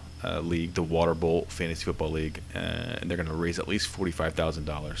football league, the Water Bowl Fantasy Football League, and they're going to raise at least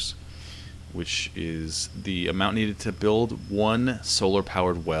 $45,000, which is the amount needed to build one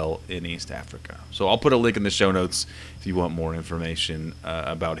solar-powered well in East Africa. So I'll put a link in the show notes if you want more information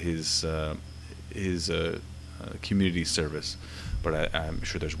about his community service. But I'm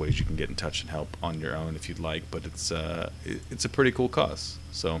sure there's ways you can get in touch and help on your own if you'd like. But it's a pretty cool cause.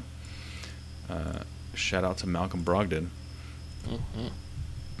 So shout out to Malcolm Brogdon. Mm-hmm.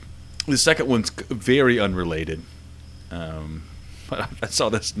 The second one's very unrelated. But I saw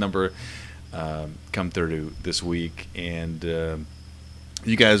this number come through this week, and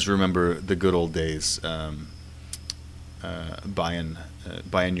you guys remember the good old days, buying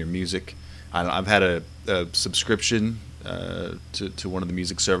your music. I've had a subscription to one of the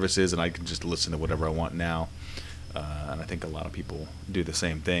music services, and I can just listen to whatever I want now. And I think a lot of people do the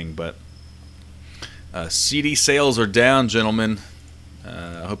same thing. But CD sales are down, gentlemen.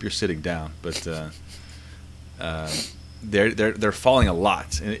 I hope you're sitting down, but they're falling a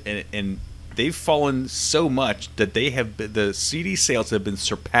lot, and they've fallen so much that the CD sales have been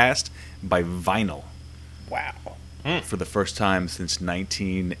surpassed by vinyl. Wow. For the first time since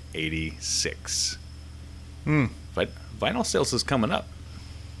 1986. But vinyl sales is coming up.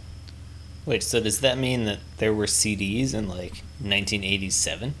 Wait, so does that mean that there were CDs in like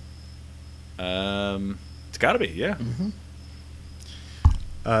 1987? It's got to be, yeah. Mm-hmm.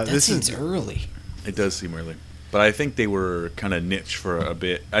 That This seems is early. It does seem early, but I think they were kind of niche for a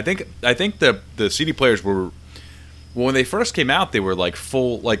bit. I think the CD players were, when they first came out, they were like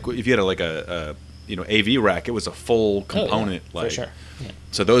full. Like if you had a AV rack, it was a full component. For sure. Yeah.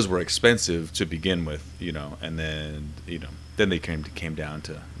 So those were expensive to begin with, and then then they came down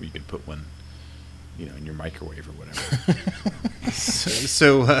to you could put one, in your microwave or whatever.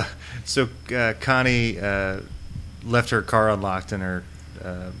 So Connie left her car unlocked in her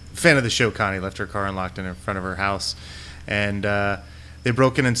fan of the show. Connie left her car unlocked in front of her house, and they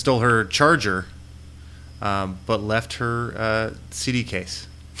broke in and stole her charger, but left her CD case.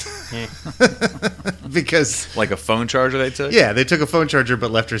 Because Like a phone charger they took? yeah, they took a phone charger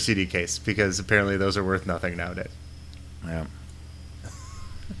but left her CD case because apparently those are worth nothing nowadays. Yeah.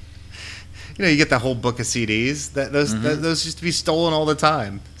 You get that whole book of CDs. Those used to be stolen all the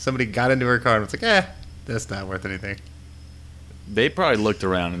time. Somebody got into her car and was like, that's not worth anything. They probably looked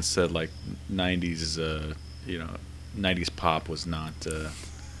around and said like 90s 90s pop was not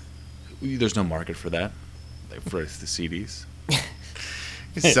there's no market for that, like for the CDs.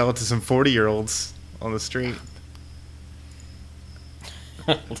 You sell it to some 40-year-olds on the street.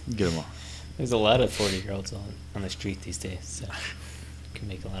 Get them all. There's a lot of 40-year-olds on the street these days, so can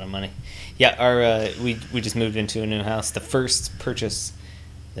make a lot of money. Yeah, we just moved into a new house. The first purchase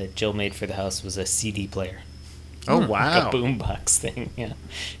that Jill made for the house was a CD player. Oh, Like wow. a boombox thing. Yeah,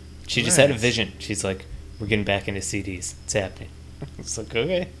 she just had a Nice. vision. She's like, "We're getting back into CDs. It's happening." It's like,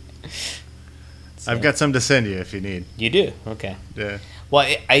 okay. So, I've got some to send you if you need. You do? Okay. Yeah.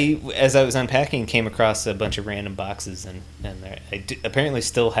 Well, I as I was unpacking, came across a bunch of random boxes, and apparently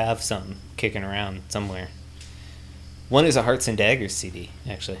still have some kicking around somewhere. One is a Hearts and Daggers CD,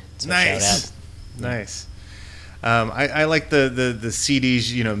 actually. So Nice. shout out. Nice. I like the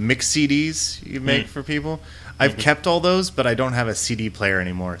CDs, mix CDs you make for people. I've kept all those, but I don't have a CD player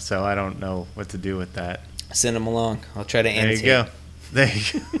anymore, so I don't know what to do with that. Send them along. I'll try to There annotate. you go. There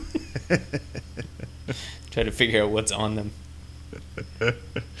you go. Try to figure out what's on them.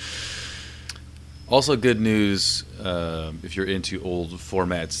 Also, good news if you're into old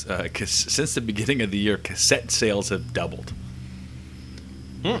formats. Since the beginning of the year, cassette sales have doubled.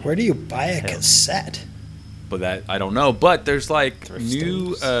 Where do you buy a cassette? But that I don't know. But there's like Thrift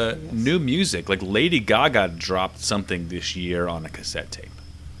new stores, I guess. new music. Like Lady Gaga dropped something this year on a cassette tape.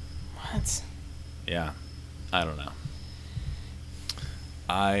 What? Yeah, I don't know.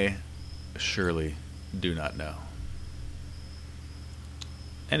 I surely do not know.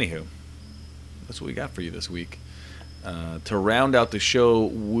 Anywho, that's what we got for you this week. To round out the show,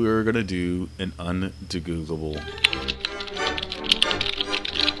 we're going to do an Undegoogleable.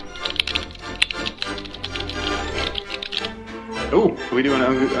 Oh, are we doing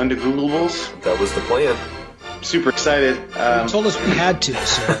under Googleables? That was the plan. Super excited. You told us we had to,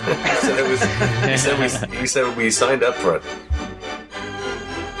 so He said we signed up for it.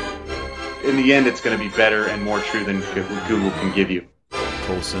 In the end, it's going to be better and more true than Google can give you.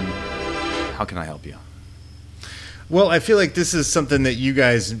 Colson, how can I help you? Well, I feel like this is something that you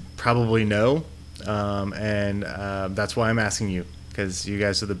guys probably know, and that's why I'm asking you, because you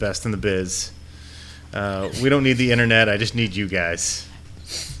guys are the best in the biz. We don't need the internet. I just need you guys.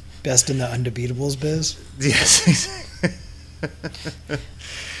 best in the Undebeatables biz. Yes.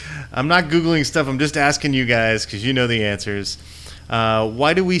 I'm not Googling stuff. I'm just asking you guys because you know the answers.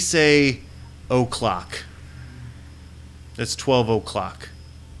 Why do we say o'clock? That's 12 o'clock.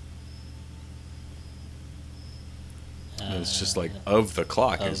 It's just like of the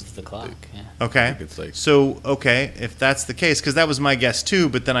clock. Of the clock, yeah. Okay. I think it's like- So, okay, if that's the case, because that was my guess too,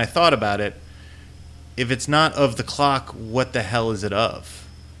 but then I thought about it. If it's not of the clock, what the hell is it of?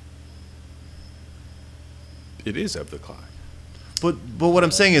 It is of the clock. But what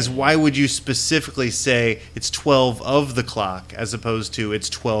I'm saying is, why would you specifically say it's 12 of the clock as opposed to it's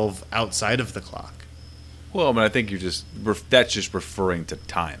 12 outside of the clock? Well, I mean, I think that's just referring to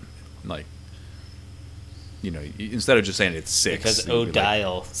time. Like, instead of just saying it's 6. Because you'd be like,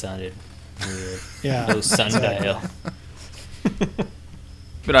 dial sounded weird. Yeah. Sundial.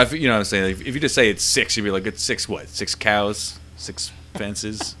 But what I'm saying, if you just say it's 6, you'd be like, it's 6 what? 6 cows? 6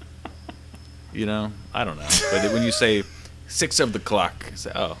 fences? You know, I don't know. But when you say 6 of the clock, you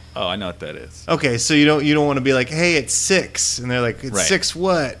say, oh, I know what that is. Okay, so you don't want to be like, hey, it's 6, and they're like, it's Right. 6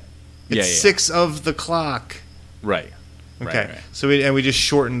 what? It's 6 of the clock. Right. Okay, Right. so we just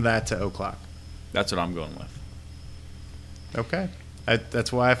shortened that to o'clock. That's what I'm going with. Okay,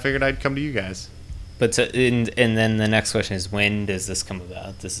 that's why I figured I'd come to you guys. But and then the next question is, when does this come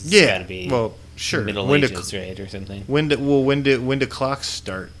about? This has got to be sure. Middle Ages, right, or something. When do clocks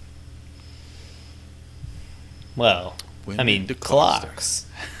start? Well, When I mean, did the clock clocks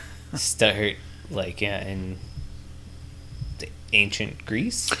start like in the ancient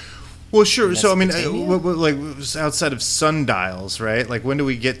Greece. Well, sure. So I mean, Mesopotamia? like outside of sundials, right? Like when do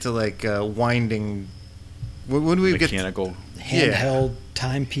we get to like winding? When do we get? Mechanical. Handheld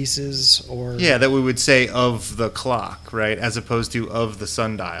timepieces or that we would say of the clock, right, as opposed to of the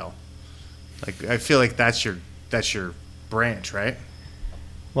sundial. Like I feel like that's your branch, right?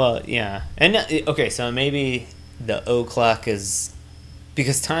 Well, yeah, and okay, so maybe the o'clock is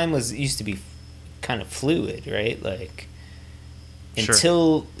because time used to be kind of fluid, right? Like Sure.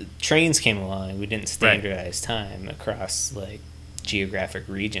 until trains came along, we didn't standardize time across like geographic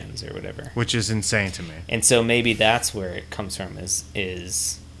regions or whatever. Which is insane to me. And so maybe that's where it comes from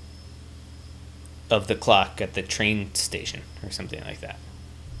is of the clock at the train station or something like that.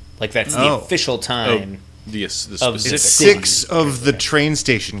 Like that's the official time. The of specific. It's city. 6 of the train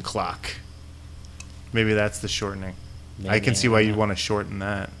station clock. Maybe that's the shortening. I can see why you'd want to shorten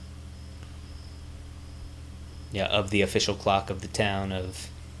that. Yeah, of the official clock of the town of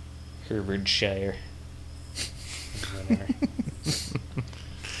Herefordshire. Whatever.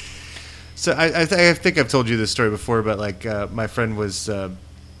 So I think I've told you this story before, but like my friend was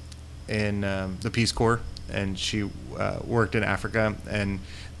in the Peace Corps, and she worked in Africa, and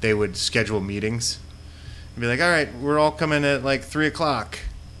they would schedule meetings and be like, all right, we're all coming at like 3 o'clock,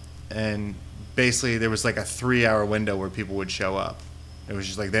 and basically there was like a 3-hour window where people would show up. It was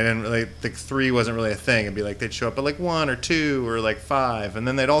just like they didn't really, like 3 wasn't really a thing. It'd be like they'd show up at like 1 or 2 or like 5, and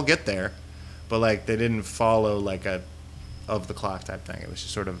then they'd all get there, but like they didn't follow like a of the clock type thing. It was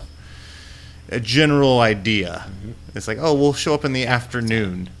just sort of a general idea. Mm-hmm. It's like, oh, we'll show up in the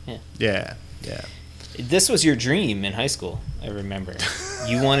afternoon. Yeah. This was your dream in high school, I remember.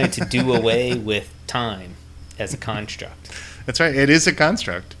 You wanted to do away with time as a construct. That's right. It is a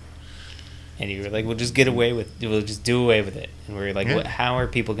construct. And you were like, we'll just do away with it. And we were like, how are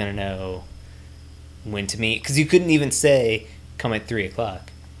people going to know when to meet? Because you couldn't even say, come at 3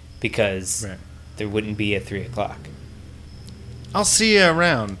 o'clock, because there wouldn't be a 3 o'clock. I'll see you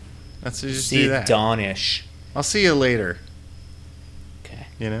around. Let's just see do that. Dawnish. I'll see you later. Okay.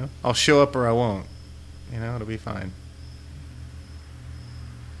 You know, I'll show up or I won't. You know, it'll be fine.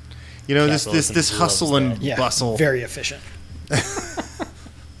 You know, this hustle and bustle. Very efficient.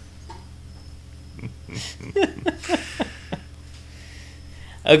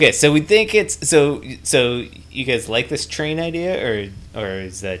 Okay, so we think it's so you guys like this train idea, or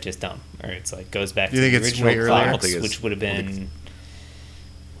is that just dumb, or it's like goes back to the original clocks, which would have been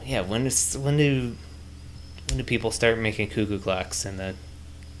when do people start making cuckoo clocks in the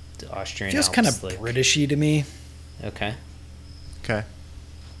Austrian Feels Alps? kind of like, Britishy to me. Okay.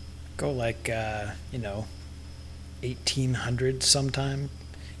 Go like 1800s sometime,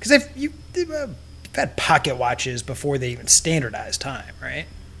 because they've had pocket watches before they even standardized time, right?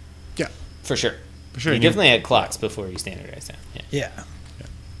 Yeah, for sure. For sure. You definitely had clocks before you standardized time. Yeah.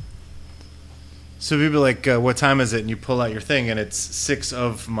 So people are like, what time is it? And you pull out your thing, and it's 6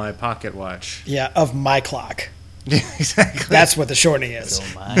 of my pocket watch. Yeah, of my clock. Yeah, exactly. That's what the shortening is. So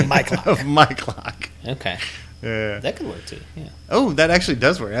my clock. Of my clock. Okay. Yeah. That could work too. Yeah. Oh, that actually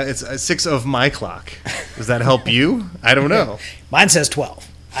does work. It's 6 of my clock. Does that help you? I don't know. Mine says 12.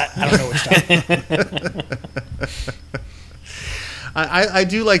 I don't know which time. I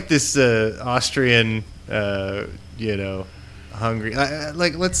do like this Austrian, hungry.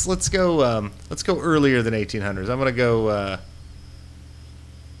 Like let's go earlier than 1800s. I'm gonna go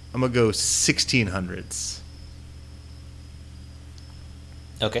 1600s.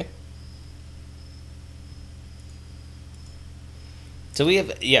 Okay. So we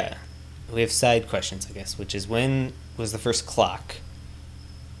have side questions, I guess, which is when was the first clock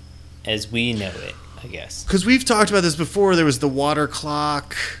as we know it, I guess. Because we've talked about this before. There was the water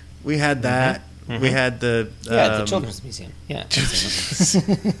clock. We had that. Mm-hmm. We had the the Children's Museum. Yeah.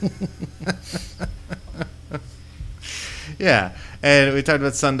 Yeah, and we talked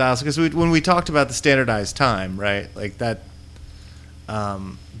about sundials because when we talked about the standardized time, right? Like that.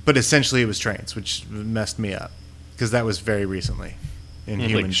 But essentially, it was trains, which messed me up because that was very recently in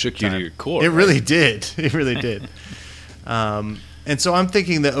human. Like shook you to your core. It really did. It really did. And so I'm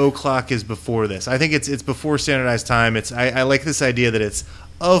thinking the o'clock is before this. I think it's before standardized time. I like this idea that it's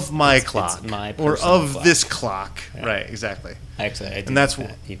of my clock it's my or personal of clock. this clock. Yeah. Right, exactly. Actually, I did And that's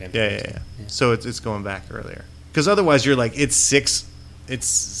that even. yeah. So it's going back earlier. Because otherwise you're like, it's 6. It's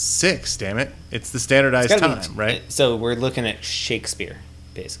 6, damn it. It's the standardized It's gotta time, be right? So we're looking at Shakespeare,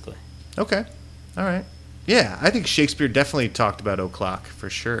 basically. Okay. All right. Yeah, I think Shakespeare definitely talked about o'clock for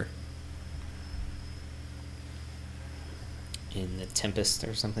sure. In The Tempest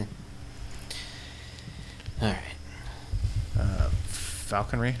or something. All right.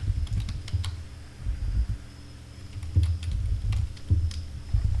 Falconry.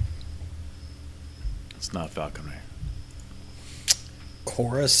 It's not falconry.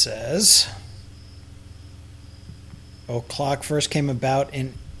 Cora says, o'clock first came about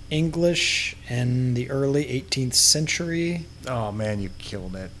in English in the early 18th century. Oh man, you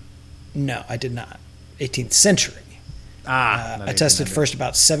killed it. No, I did not. 18th century. Not I tested 1800. first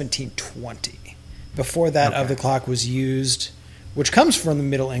about 1720. Before that, of Okay. the clock was used, which comes from the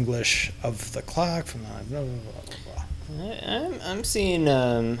Middle English of the clock. From the blah, blah, blah, blah, blah. I'm seeing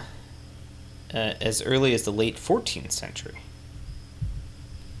as early as the late 14th century.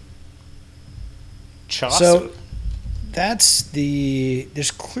 Chaucer. So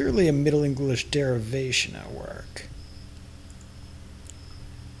there's clearly a Middle English derivation at work.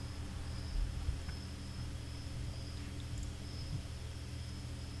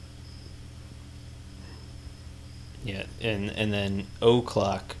 Yeah, and then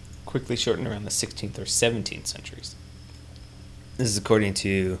o'clock quickly shortened around the 16th or 17th centuries. This is according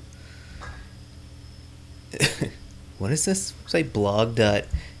to what is this website?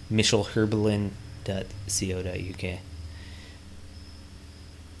 blog.michelherbelin.co.uk.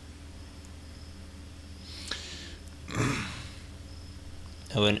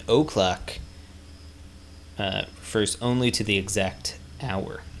 Oh, an o'clock refers only to the exact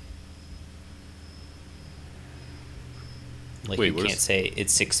hour. Like Wait, you what can't is- say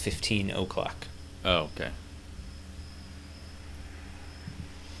it's 6:15 o'clock. Oh, okay.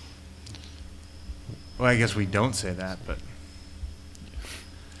 Well, I guess we don't say that, but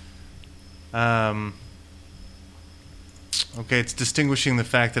okay, it's distinguishing the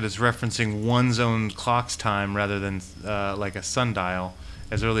fact that it's referencing one's own clock's time rather than like a sundial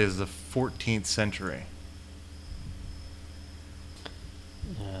as early as the 14th century.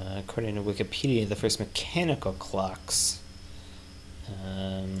 According to Wikipedia, the first mechanical clocks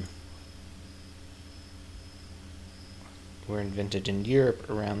were invented in Europe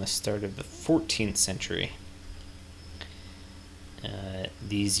around the start of the 14th century.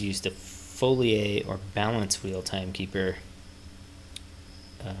 These used a folier or balance wheel timekeeper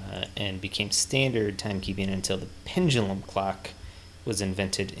and became standard timekeeping until the pendulum clock was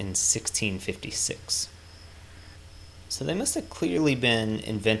invented in 1656. So they must have clearly been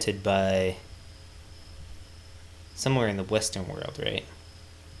invented by somewhere in the Western world, right?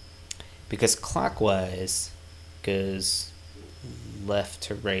 Because clockwise goes left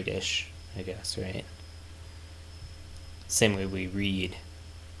to right-ish, I guess, right? Same way we read.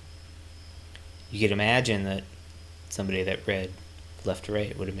 You could imagine that somebody that read left to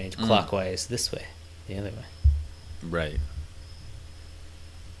right would have made clockwise this way, the other way. Right.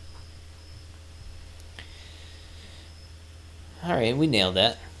 All right, we nailed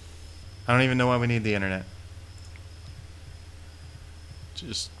that. I don't even know why we need the internet.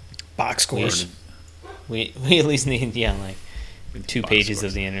 Just Box scores. We at least need, like 2 box pages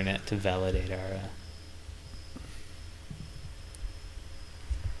scores. of the internet to validate our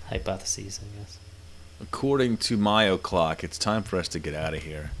hypotheses, I guess. According to my o'clock, it's time for us to get out of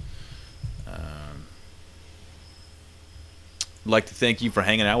here. I'd like to thank you for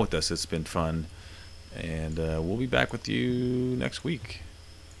hanging out with us. It's been fun. And we'll be back with you next week,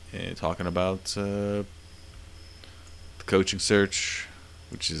 talking about the coaching search,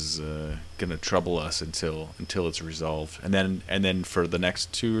 which is going to trouble us until it's resolved, and then for the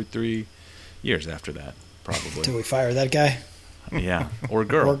next 2 or 3 years after that, probably. Until we fire that guy. Yeah, or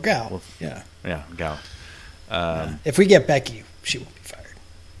girl, Or gal. Or- Yeah. yeah, gal. If we get Becky, she won't be fired.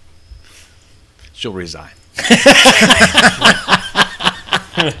 She'll resign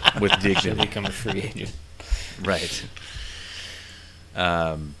with She'll dignity. become a free agent. Right.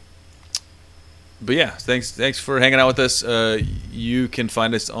 But yeah, thanks for hanging out with us. You can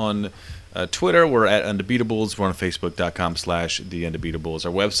find us on Twitter. We're at Undebeatables. We're on Facebook.com/The Undebeatables.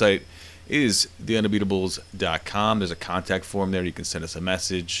 Our website is TheUndebeatables.com. There's a contact form there. You can send us a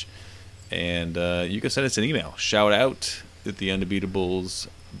message, and you can send us an email. Shout out at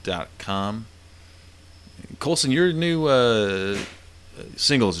TheUndebeatables.com. Colson, your new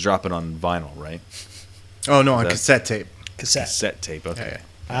single is dropping on vinyl, right? Oh no, on That- cassette tape. Cassette. tape. Okay.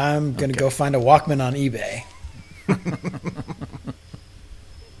 I'm going to go find a Walkman on eBay.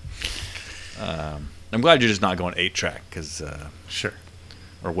 I'm glad you're just not going 8-track, because Sure.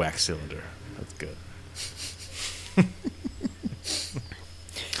 or wax cylinder. That's good.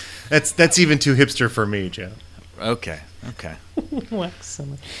 That's even too hipster for me, Joe. Okay. Wax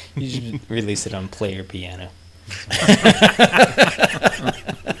someone. You should release it on player piano.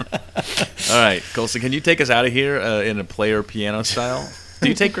 All right, Colson, can you take us out of here in a player piano style? Do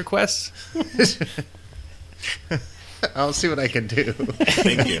you take requests? I'll see what I can do.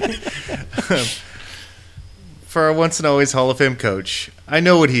 Thank you. For our once and always Hall of Fame coach, I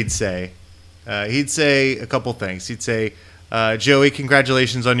know what he'd say. He'd say a couple things. He'd say, Joey,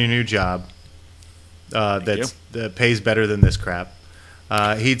 congratulations on your new job. That pays better than this crap.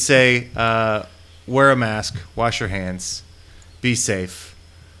 He'd say, wear a mask, wash your hands, be safe.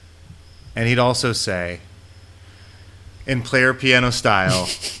 And he'd also say, in player piano style,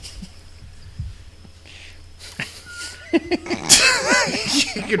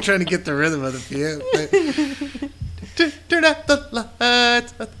 you're trying to get the rhythm of the piano. Turn out the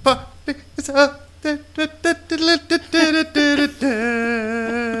lights, the party is up. That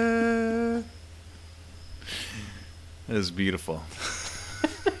is beautiful.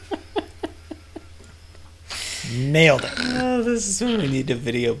 Nailed it. Oh, this is when we need a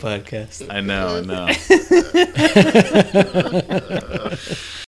video podcast. I know.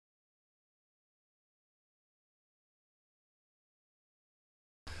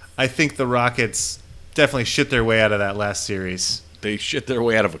 I think the Rockets definitely shit their way out of that last series. They shit their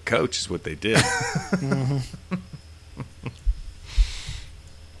way out of a coach is what they did.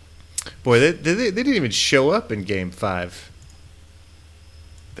 Boy, they didn't even show up in Game 5.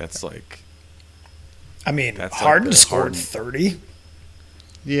 That's like... I mean, That's like Harden the scored Harden. 30.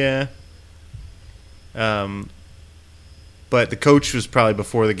 Yeah. But the coach was probably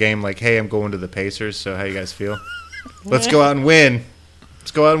before the game like, hey, I'm going to the Pacers, so how you guys feel? Let's go out and win. Let's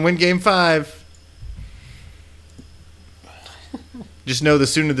go out and win Game 5. Just know the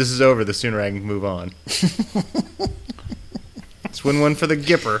sooner this is over, the sooner I can move on. Let's win one for the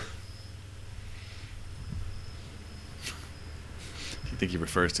Gipper. You think he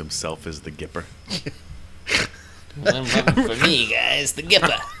refers to himself as the Gipper? One for me, guys, the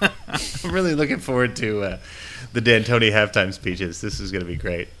Gipper. I'm really looking forward to the D'Antoni halftime speeches. This is going to be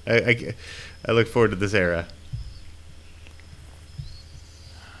great. I look forward to this era.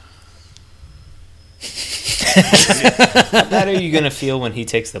 How bad are you going to feel when he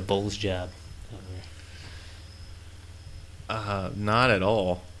takes the Bulls job? Not at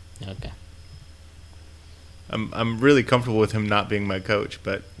all. Okay. I'm really comfortable with him not being my coach,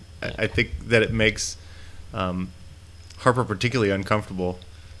 but I think that it makes Harper particularly uncomfortable.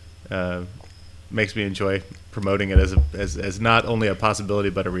 Makes me enjoy promoting it as not only a possibility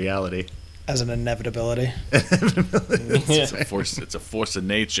but a reality. As an inevitability. It's a force of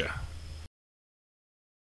nature.